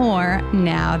even more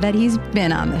now that he's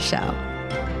been on the show.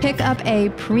 Pick up a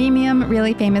premium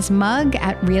Really Famous mug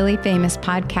at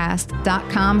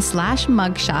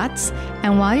reallyfamouspodcast.com/mugshots.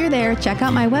 And while you're there, check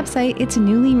out my website. It's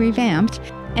newly revamped.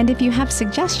 And if you have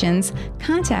suggestions,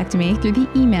 contact me through the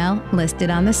email listed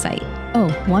on the site. Oh,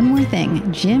 one more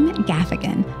thing, Jim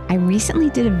Gaffigan. I recently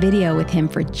did a video with him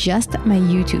for just my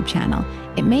YouTube channel.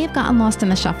 It may have gotten lost in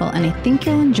the shuffle, and I think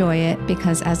you'll enjoy it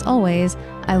because, as always,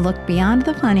 I look beyond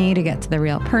the funny to get to the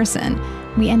real person.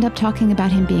 We end up talking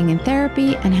about him being in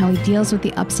therapy and how he deals with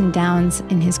the ups and downs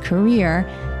in his career,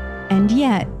 and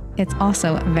yet it's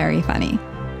also very funny.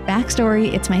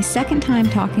 Backstory, it's my second time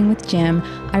talking with Jim.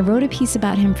 I wrote a piece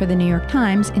about him for the New York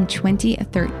Times in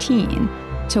 2013.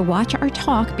 To watch our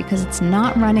talk, because it's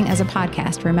not running as a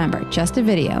podcast, remember, just a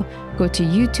video, go to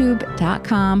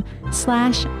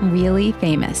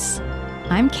youtube.com/reallyfamous.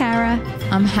 I'm Kara.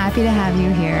 I'm happy to have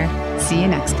you here. See you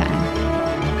next time.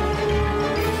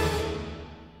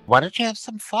 Why don't you have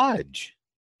some fudge?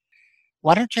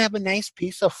 Why don't you have a nice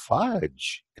piece of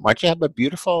fudge? Why don't you have a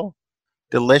beautiful,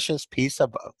 delicious piece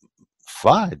of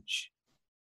fudge?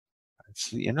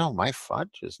 It's, my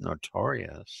fudge is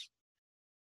notorious.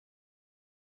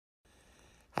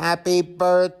 Happy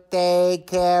birthday,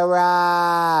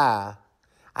 Kara.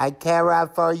 I care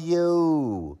for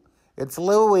you. It's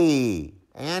Louie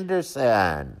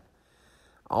Anderson.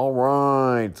 All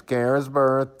right, it's Kara's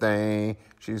birthday.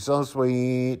 She's so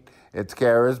sweet. It's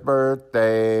Kara's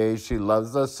birthday. She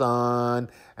loves the sun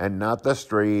and not the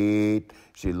street.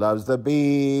 She loves the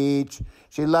beach.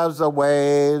 She loves the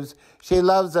waves. She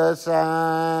loves the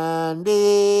sandy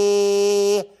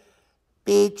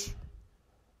beach.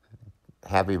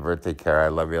 Happy birthday, Kara. I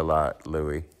love you a lot,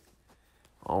 Louie.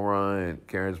 All right,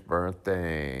 Kara's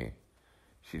birthday.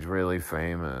 She's really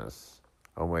famous.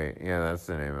 Oh, wait. Yeah, that's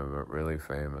the name of it. Really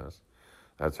famous.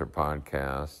 That's her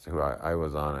podcast. Who I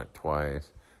was on it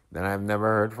twice. Then I've never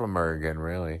heard from her again,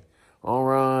 really. All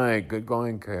right. Good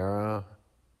going, Kara.